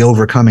really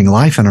overcoming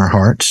life in our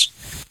hearts.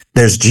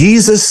 There's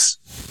Jesus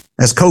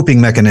as coping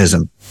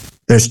mechanism.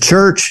 There's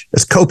church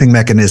as coping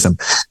mechanism.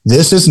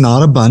 This is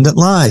not abundant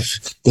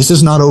life. This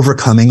is not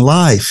overcoming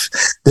life.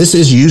 This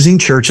is using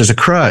church as a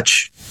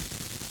crutch.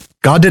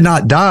 God did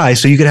not die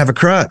so you could have a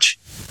crutch.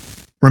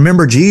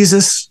 Remember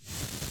Jesus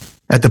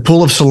at the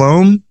pool of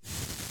Siloam?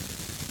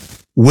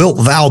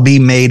 Wilt thou be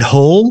made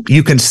whole?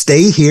 You can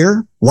stay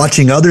here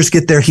watching others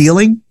get their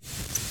healing,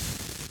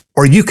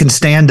 or you can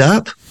stand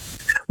up.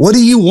 What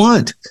do you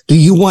want? Do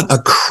you want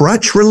a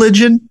crutch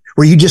religion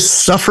where you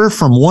just suffer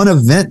from one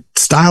event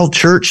style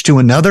church to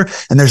another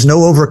and there's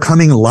no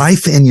overcoming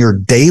life in your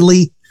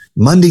daily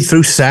Monday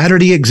through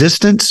Saturday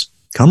existence?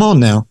 Come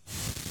on now.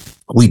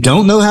 We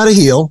don't know how to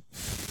heal,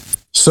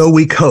 so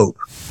we cope.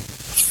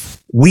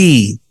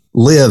 We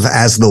live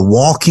as the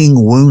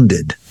walking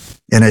wounded.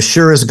 And as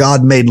sure as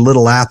God made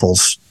little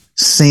apples,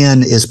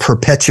 sin is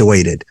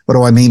perpetuated. What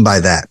do I mean by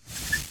that?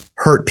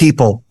 Hurt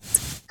people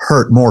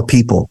hurt more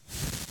people.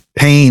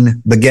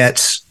 Pain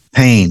begets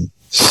pain.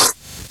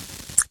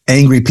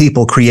 Angry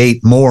people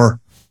create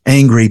more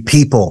angry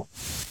people.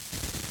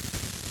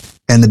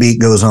 And the beat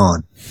goes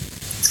on.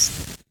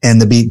 And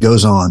the beat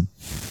goes on.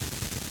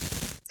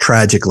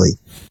 Tragically,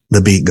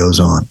 the beat goes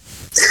on.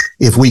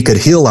 If we could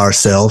heal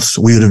ourselves,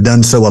 we would have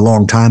done so a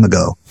long time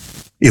ago.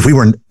 If we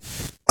were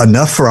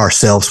enough for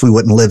ourselves, we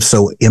wouldn't live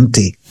so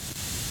empty.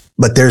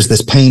 But there's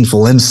this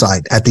painful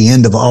insight. At the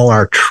end of all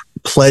our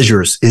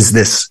pleasures is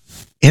this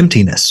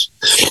emptiness.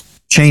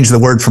 Change the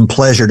word from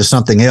pleasure to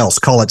something else.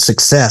 Call it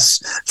success,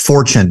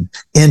 fortune,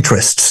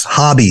 interests,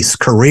 hobbies,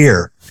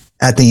 career.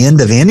 At the end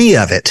of any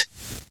of it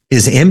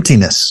is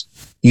emptiness.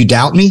 You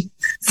doubt me?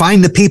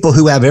 Find the people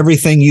who have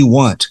everything you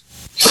want,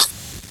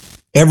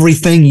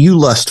 everything you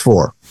lust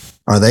for.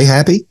 Are they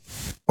happy,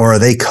 or are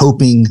they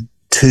coping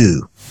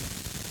too?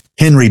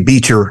 Henry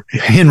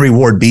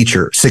Ward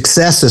Beecher,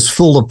 success is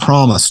full of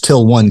promise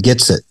till one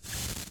gets it.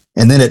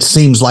 And then it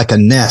seems like a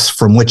nest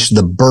from which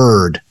the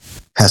bird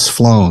has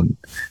flown.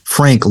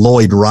 Frank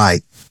Lloyd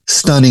Wright,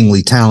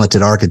 stunningly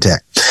talented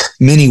architect.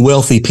 Many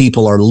wealthy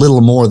people are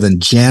little more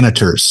than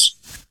janitors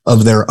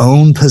of their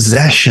own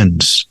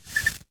possessions.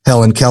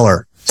 Helen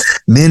Keller,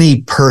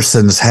 many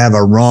persons have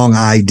a wrong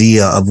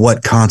idea of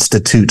what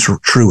constitutes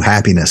true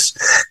happiness.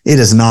 It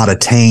is not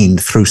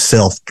attained through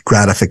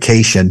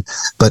self-gratification,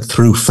 but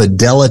through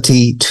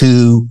fidelity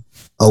to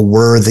a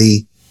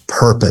worthy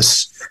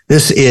purpose.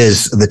 This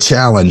is the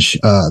challenge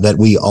that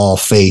we all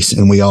face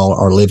and we all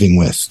are living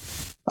with.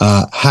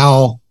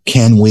 How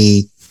can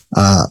we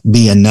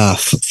be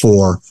enough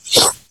for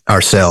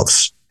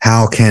ourselves?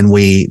 How can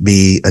we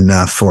be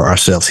enough for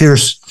ourselves?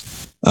 Here's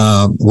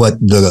what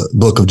the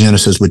book of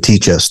Genesis would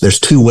teach us. There's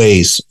two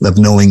ways of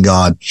knowing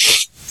God,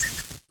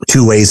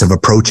 two ways of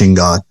approaching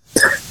God.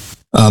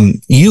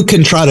 You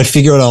can try to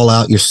figure it all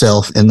out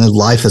yourself and live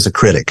life as a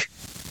critic,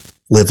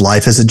 live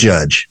life as a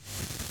judge,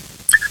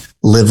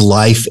 live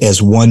life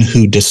as one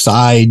who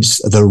decides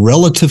the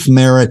relative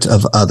merit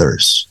of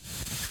others.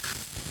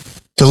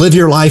 To live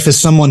your life as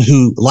someone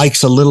who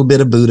likes a little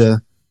bit of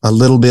Buddha, a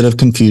little bit of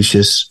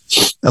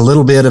Confucius, a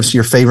little bit of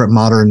your favorite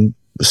modern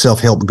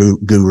self-help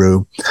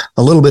guru,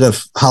 a little bit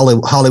of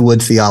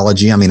Hollywood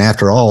theology. I mean,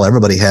 after all,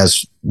 everybody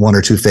has one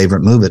or two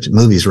favorite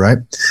movies, right?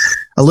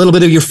 A little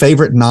bit of your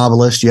favorite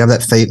novelist. You have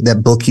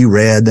that book you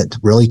read that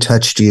really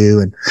touched you,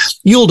 and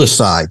you'll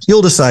decide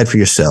for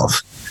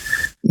yourself.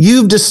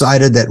 You've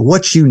decided that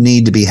what you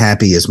need to be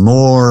happy is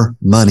more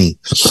money.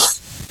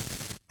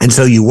 And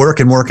so you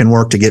work and work and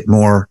work to get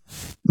more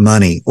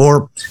money.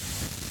 Or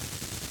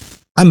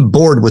I'm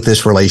bored with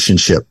this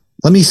relationship.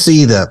 Let me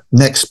see the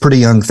next pretty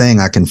young thing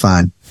I can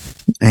find.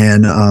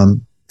 And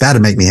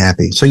that'd make me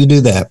happy. So you do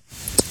that.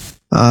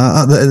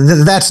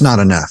 That's not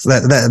enough.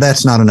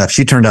 That's not enough.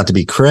 She turned out to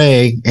be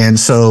cray. And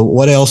so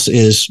what else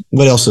is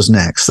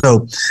next?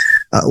 So,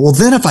 well,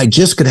 then if I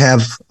just could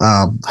have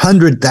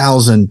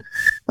 100,000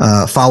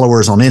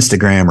 followers on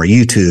Instagram or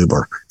YouTube,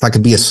 or if I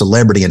could be a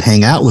celebrity and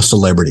hang out with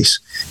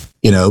celebrities,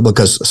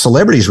 because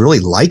celebrities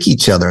really like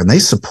each other and they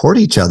support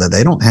each other.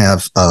 They don't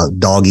have a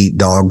dog eat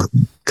dog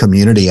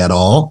community at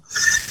all.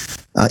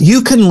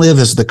 You can live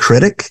as the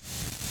critic.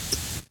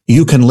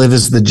 You can live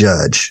as the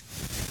judge.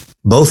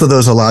 Both of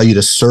those allow you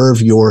to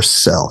serve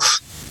yourself.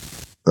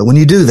 But when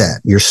you do that,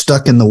 you're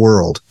stuck in the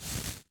world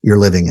you're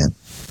living in.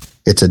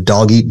 It's a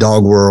dog eat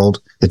dog world.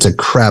 It's a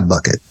crab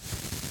bucket.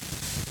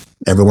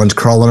 Everyone's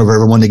crawling over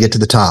everyone to get to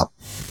the top,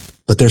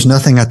 but there's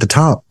nothing at the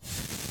top.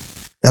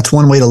 That's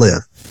one way to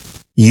live.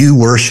 You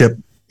worship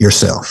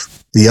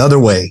yourself. The other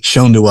way,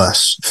 shown to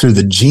us through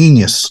the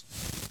genius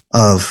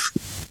of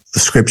the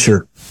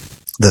scripture,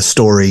 the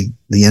story,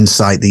 the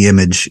insight, the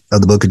image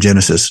of the book of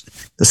Genesis.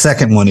 The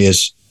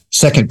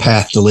second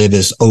path to live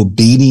is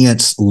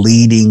obedience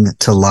leading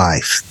to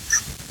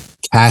life.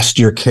 Cast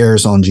your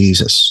cares on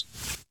Jesus.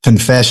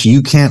 Confess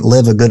you can't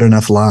live a good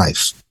enough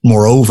life.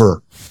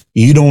 Moreover,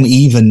 you don't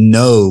even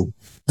know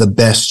the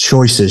best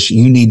choices.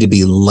 You need to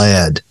be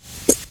led.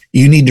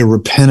 You need to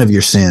repent of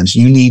your sins.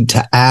 You need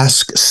to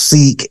ask,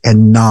 seek,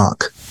 and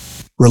knock.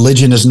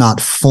 Religion is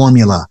not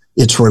formula.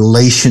 It's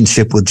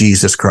relationship with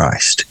Jesus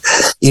Christ.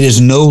 It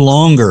is no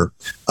longer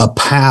a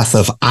path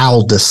of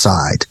I'll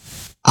decide.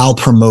 I'll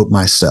promote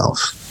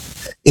myself.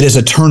 It is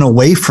a turn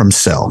away from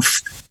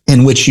self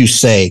in which you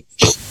say,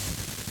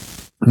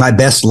 my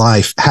best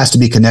life has to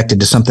be connected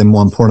to something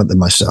more important than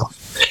myself.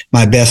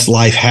 My best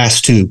life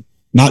has to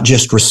not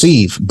just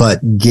receive, but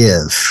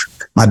give.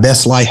 My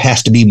best life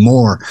has to be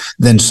more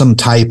than some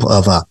type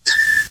of a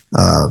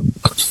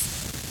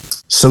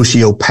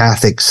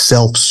sociopathic,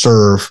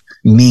 self-serve,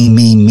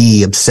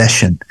 me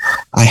obsession.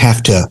 I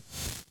have to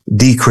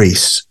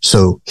decrease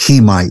so he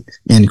might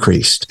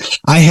increase.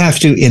 I have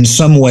to, in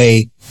some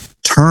way,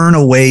 turn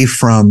away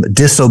from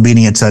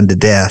disobedience unto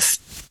death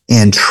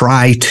and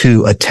try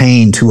to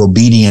attain to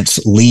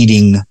obedience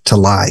leading to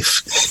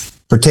life.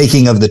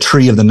 Partaking of the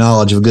tree of the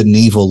knowledge of good and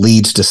evil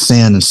leads to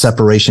sin and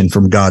separation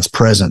from God's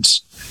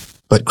presence.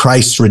 But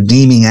Christ's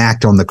redeeming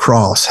act on the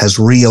cross has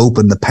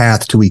reopened the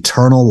path to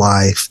eternal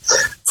life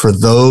for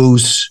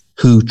those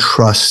who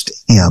trust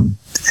him.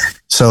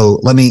 So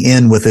let me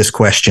end with this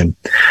question.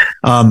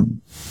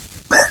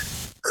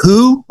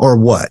 Who or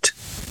what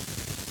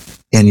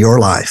in your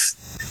life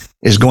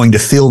is going to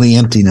fill the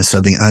emptiness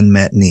of the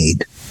unmet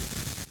need?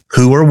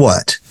 Who or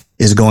what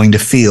is going to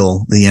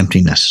fill the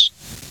emptiness?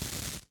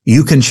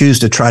 You can choose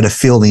to try to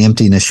fill the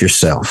emptiness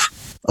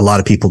yourself. A lot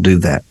of people do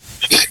that.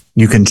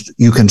 You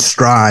can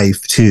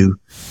strive to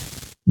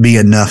be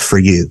enough for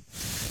you.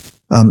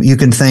 You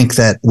can think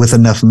that with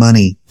enough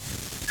money.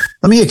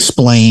 Let me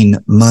explain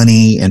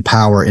money and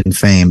power and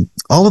fame.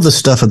 All of the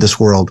stuff of this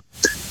world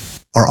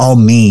are all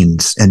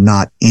means and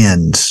not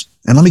ends.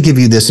 And let me give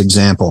you this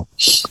example.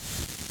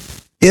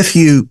 If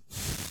you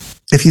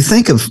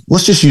think of,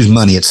 let's just use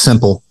money. It's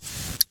simple.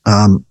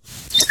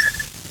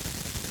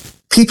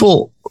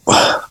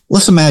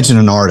 Let's imagine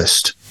an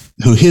artist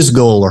who his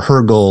goal or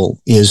her goal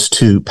is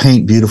to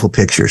paint beautiful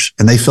pictures,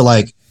 and they feel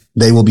like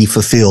they will be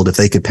fulfilled if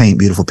they could paint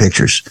beautiful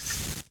pictures.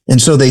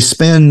 And so they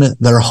spend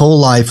their whole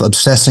life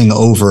obsessing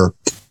over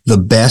the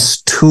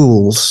best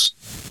tools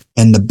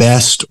and the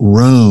best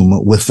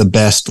room with the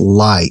best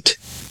light.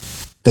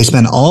 They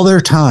spend all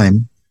their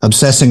time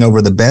obsessing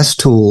over the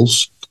best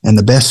tools and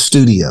the best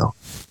studio,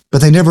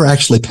 but they never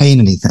actually paint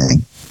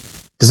anything.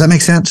 Does that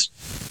make sense?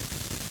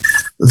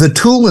 The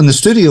tool in the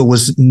studio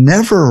was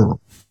never,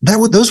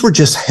 those were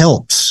just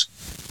helps.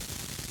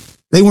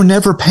 They were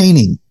never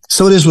painting.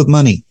 So it is with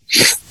money.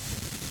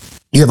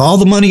 You have all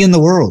the money in the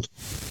world,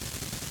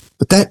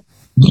 but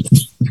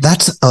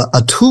that's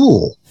a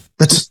tool.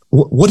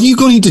 What are you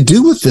going to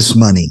do with this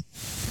money?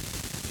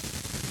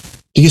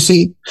 Do you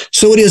see?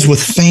 So it is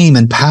with fame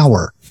and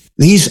power.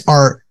 These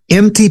are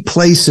empty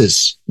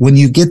places when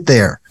you get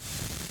there.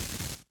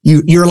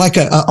 You're like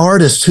an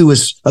artist who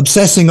is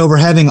obsessing over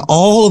having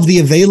all of the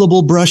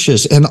available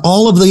brushes and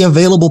all of the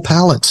available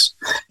palettes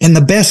and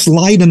the best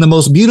light in the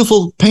most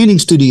beautiful painting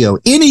studio,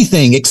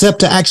 anything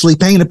except to actually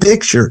paint a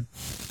picture.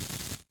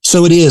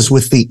 So it is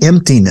with the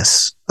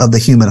emptiness of the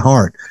human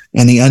heart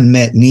and the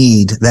unmet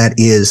need that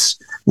is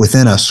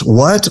within us.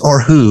 What or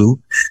who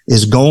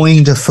is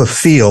going to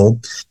fulfill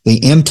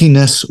the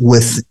emptiness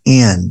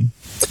within?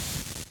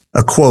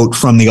 A quote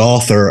from the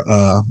author,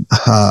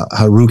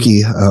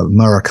 Haruki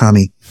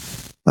Murakami.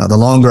 The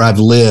longer I've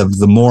lived,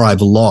 the more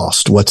I've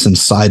lost what's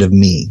inside of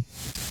me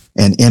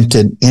and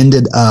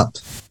ended up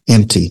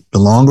empty. The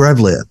longer I've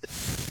lived,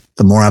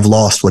 the more I've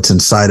lost what's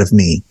inside of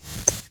me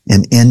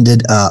and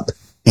ended up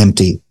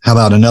empty. How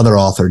about another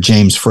author,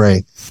 James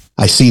Frey?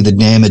 I see the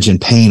damage and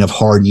pain of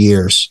hard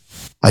years.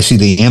 I see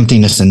the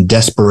emptiness and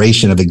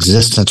desperation of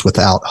existence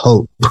without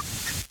hope.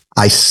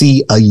 I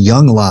see a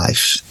young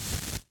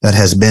life that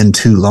has been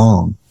too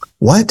long.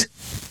 What?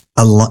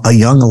 A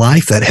young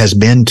life that has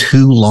been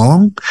too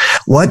long?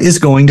 What is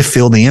going to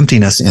fill the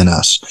emptiness in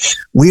us?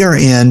 We are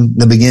in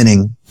the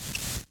beginning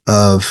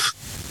of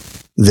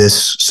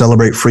this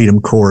Celebrate Freedom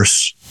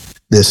course,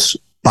 this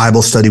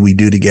Bible study we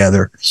do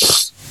together.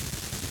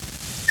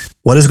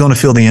 What is going to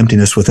fill the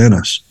emptiness within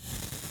us?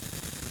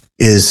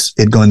 Is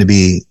it going to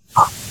be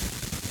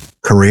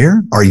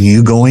career? Are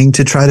you going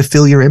to try to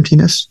fill your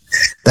emptiness?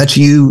 That's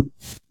you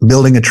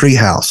building a tree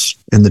house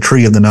in the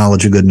tree of the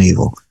knowledge of good and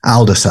evil.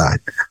 I'll decide.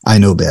 I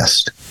know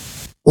best.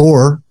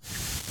 Or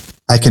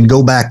I can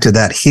go back to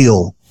that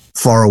hill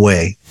far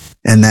away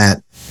and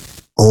that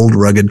old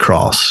rugged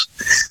cross.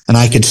 And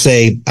I could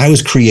say, I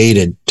was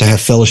created to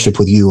have fellowship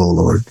with you, O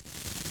Lord.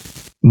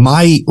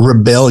 My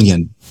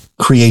rebellion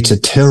creates a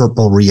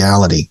terrible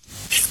reality,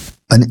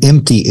 an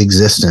empty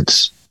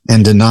existence,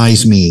 and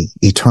denies me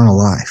eternal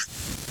life.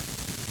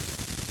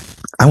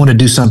 I want to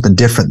do something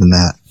different than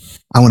that.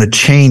 I want to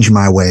change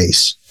my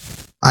ways.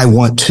 I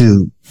want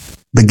to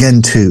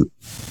begin to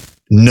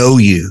know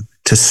you,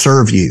 to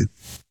serve you,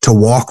 to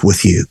walk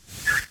with you.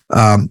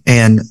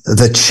 And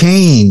the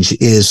change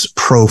is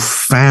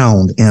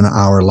profound in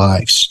our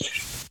lives.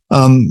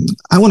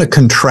 I want to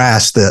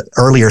contrast the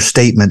earlier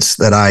statements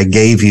that I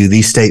gave you,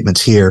 these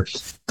statements here.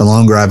 The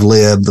longer I've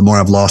lived, the more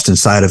I've lost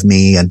inside of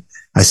me. And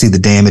I see the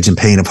damage and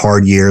pain of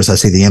hard years. I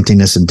see the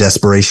emptiness and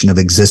desperation of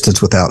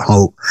existence without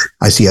hope.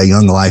 I see a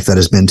young life that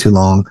has been too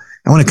long.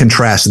 I want to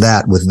contrast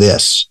that with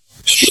this.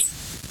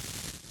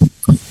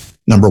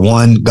 Number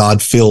one,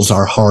 God fills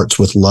our hearts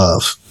with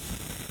love.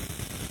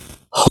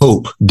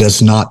 Hope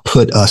does not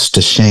put us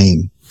to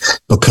shame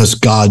because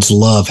God's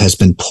love has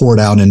been poured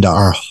out into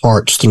our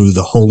hearts through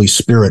the Holy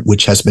Spirit,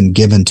 which has been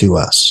given to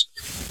us.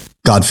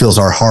 God fills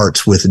our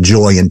hearts with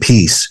joy and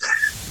peace.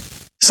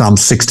 Psalm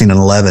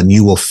 16:11,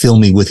 you will fill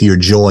me with your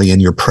joy in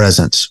your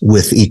presence,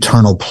 with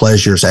eternal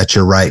pleasures at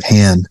your right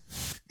hand.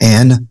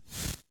 And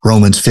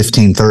Romans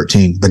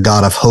 15:13, the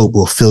God of hope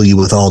will fill you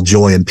with all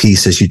joy and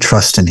peace as you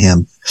trust in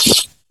him,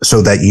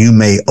 so that you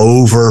may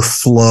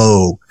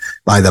overflow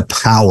by the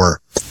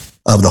power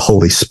of the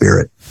Holy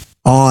Spirit.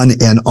 On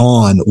and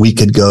on we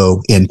could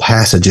go in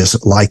passages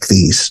like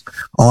these.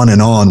 On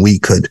and on we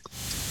could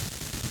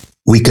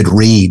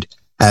read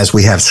as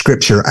we have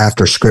scripture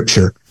after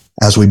scripture,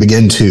 as we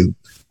begin to,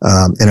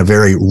 in a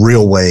very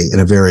real way, in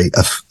a very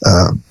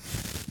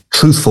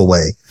truthful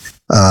way,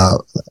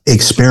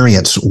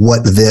 experience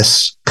what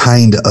this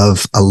kind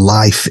of a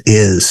life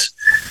is.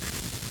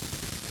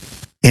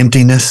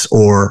 Emptiness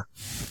or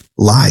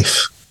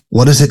life.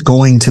 What is it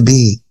going to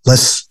be?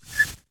 Let's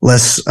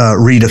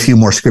read a few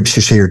more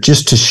scriptures here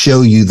just to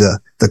show you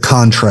the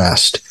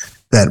contrast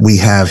that we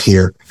have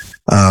here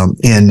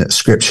in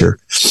scripture.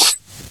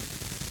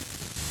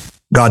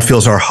 God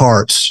fills our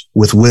hearts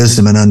with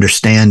wisdom and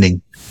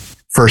understanding.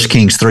 1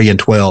 Kings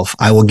 3:12,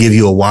 I will give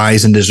you a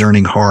wise and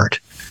discerning heart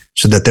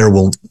so that there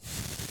will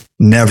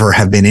never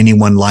have been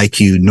anyone like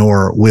you,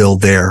 nor will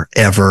there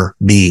ever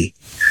be.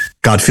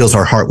 God fills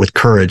our heart with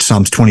courage.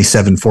 Psalms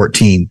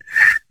 27:14,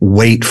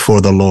 wait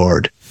for the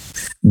Lord.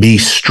 Be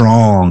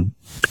strong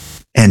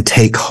and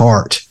take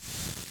heart.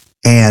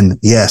 And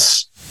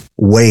yes,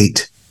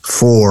 wait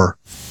for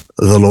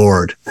the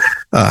Lord.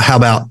 How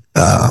about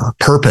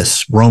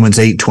purpose? Romans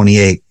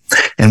 8:28.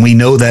 And we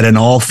know that in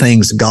all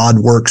things, God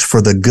works for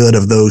the good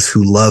of those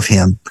who love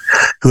him,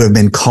 who have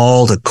been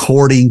called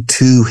according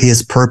to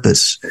his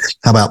purpose.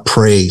 How about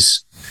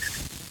praise?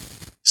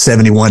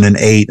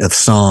 71:8 of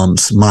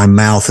Psalms, my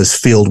mouth is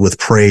filled with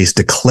praise,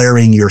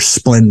 declaring your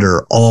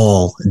splendor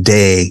all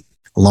day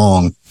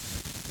long.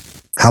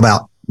 How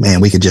about,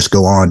 man, we could just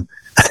go on.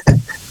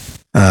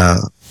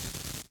 The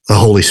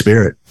Holy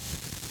Spirit.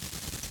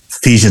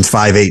 Ephesians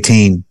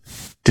 5:18,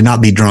 do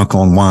not be drunk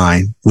on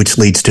wine, which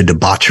leads to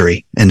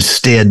debauchery.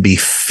 Instead, be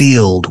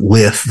filled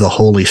with the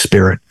Holy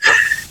Spirit.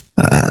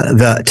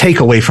 The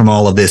takeaway from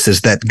all of this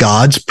is that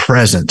God's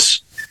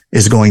presence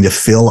is going to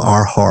fill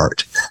our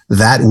heart.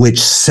 That which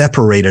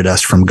separated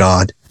us from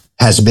God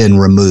has been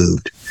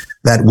removed.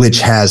 That which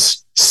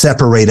has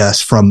separated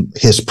us from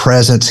his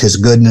presence, his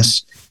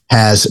goodness,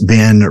 has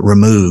been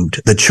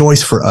removed. The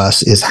choice for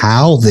us is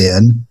how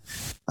then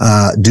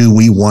do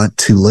we want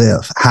to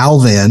live? How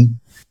then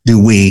do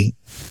we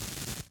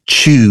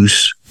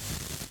choose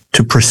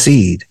to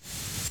proceed?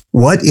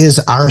 What is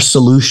our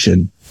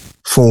solution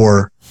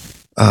for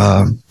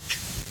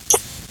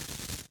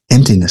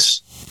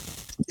emptiness?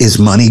 Is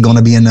money going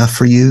to be enough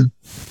for you?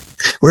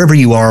 Wherever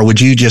you are, would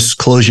you just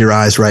close your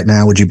eyes right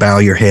now? Would you bow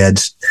your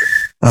heads?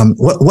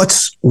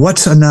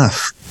 What's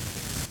enough?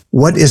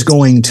 What is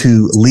going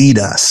to lead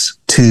us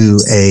to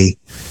a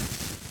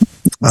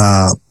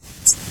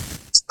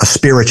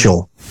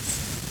spiritual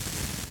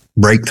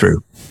breakthrough?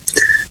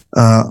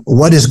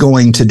 What is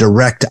going to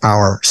direct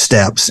our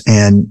steps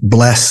and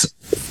bless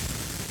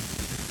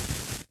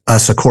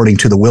us according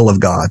to the will of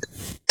God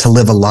to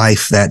live a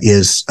life that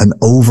is an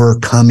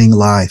overcoming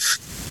life?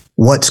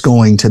 What's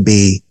going to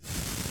be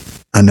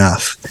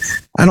enough?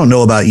 I don't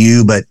know about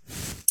you, but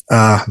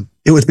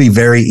it would be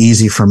very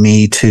easy for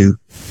me to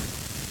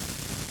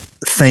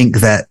think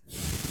that,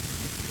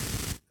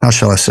 how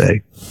shall I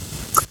say,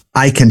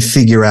 I can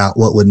figure out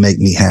what would make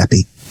me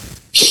happy.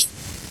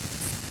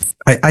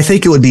 I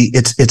think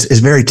it's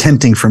very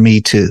tempting for me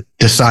to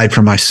decide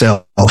for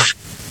myself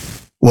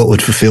what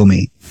would fulfill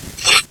me.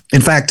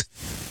 In fact,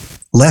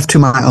 left to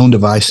my own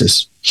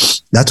devices,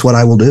 that's what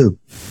I will do.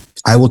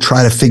 I will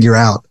try to figure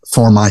out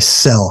for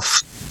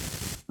myself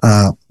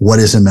what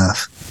is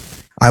enough.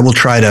 I will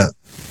try to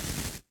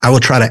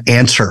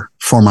answer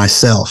for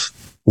myself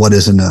what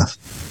is enough.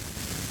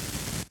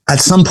 At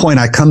some point,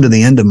 I come to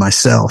the end of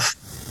myself,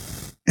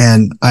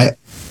 and I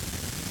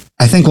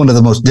think one of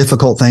the most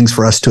difficult things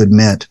for us to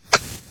admit,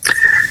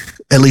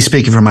 at least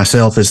speaking for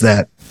myself, is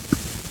that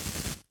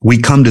we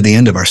come to the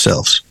end of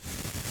ourselves.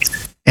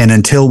 And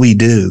until we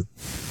do,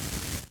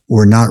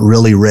 we're not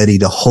really ready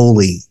to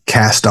wholly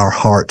cast our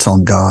hearts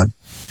on God.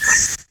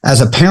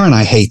 As a parent,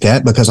 I hate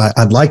that, because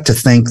I'd like to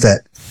think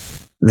that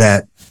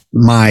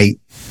my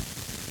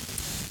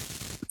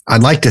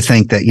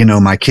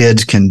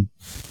kids can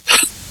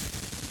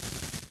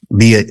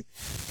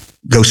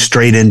go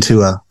straight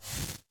into a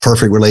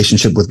perfect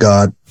relationship with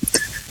God.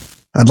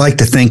 I'd like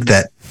to think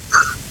that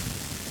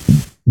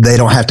they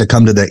don't have to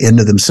come to the end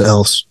of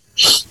themselves.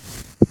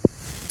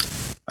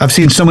 I've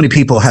seen so many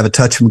people have a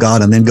touch from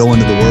God and then go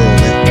into the world.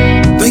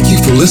 Thank you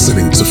for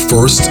listening to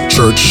First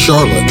Church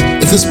Charlotte.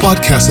 If this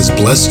podcast has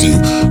blessed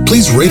you,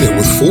 please rate it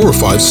with 4 or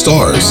 5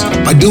 stars.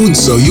 By doing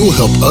so, you will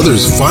help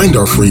others find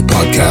our free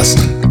podcast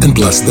and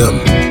bless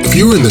them. If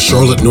you're in the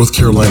Charlotte, North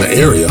Carolina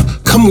area,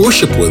 come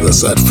worship with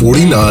us at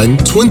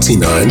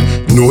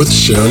 4929 North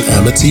Sharon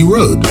Amity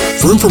Road.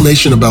 For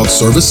information about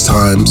service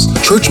times,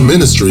 church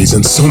ministries,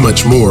 and so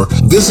much more,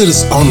 visit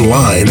us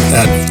online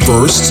at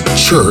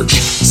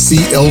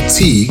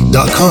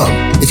firstchurchclt.com.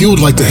 If you would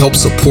like to help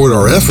support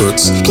our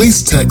efforts,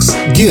 please text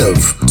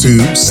GIVE to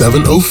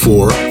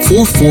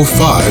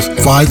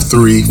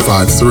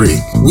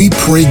 704-445-5353. We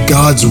pray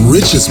God's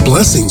richest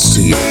blessings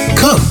to you.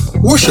 Come,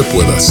 worship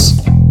with us.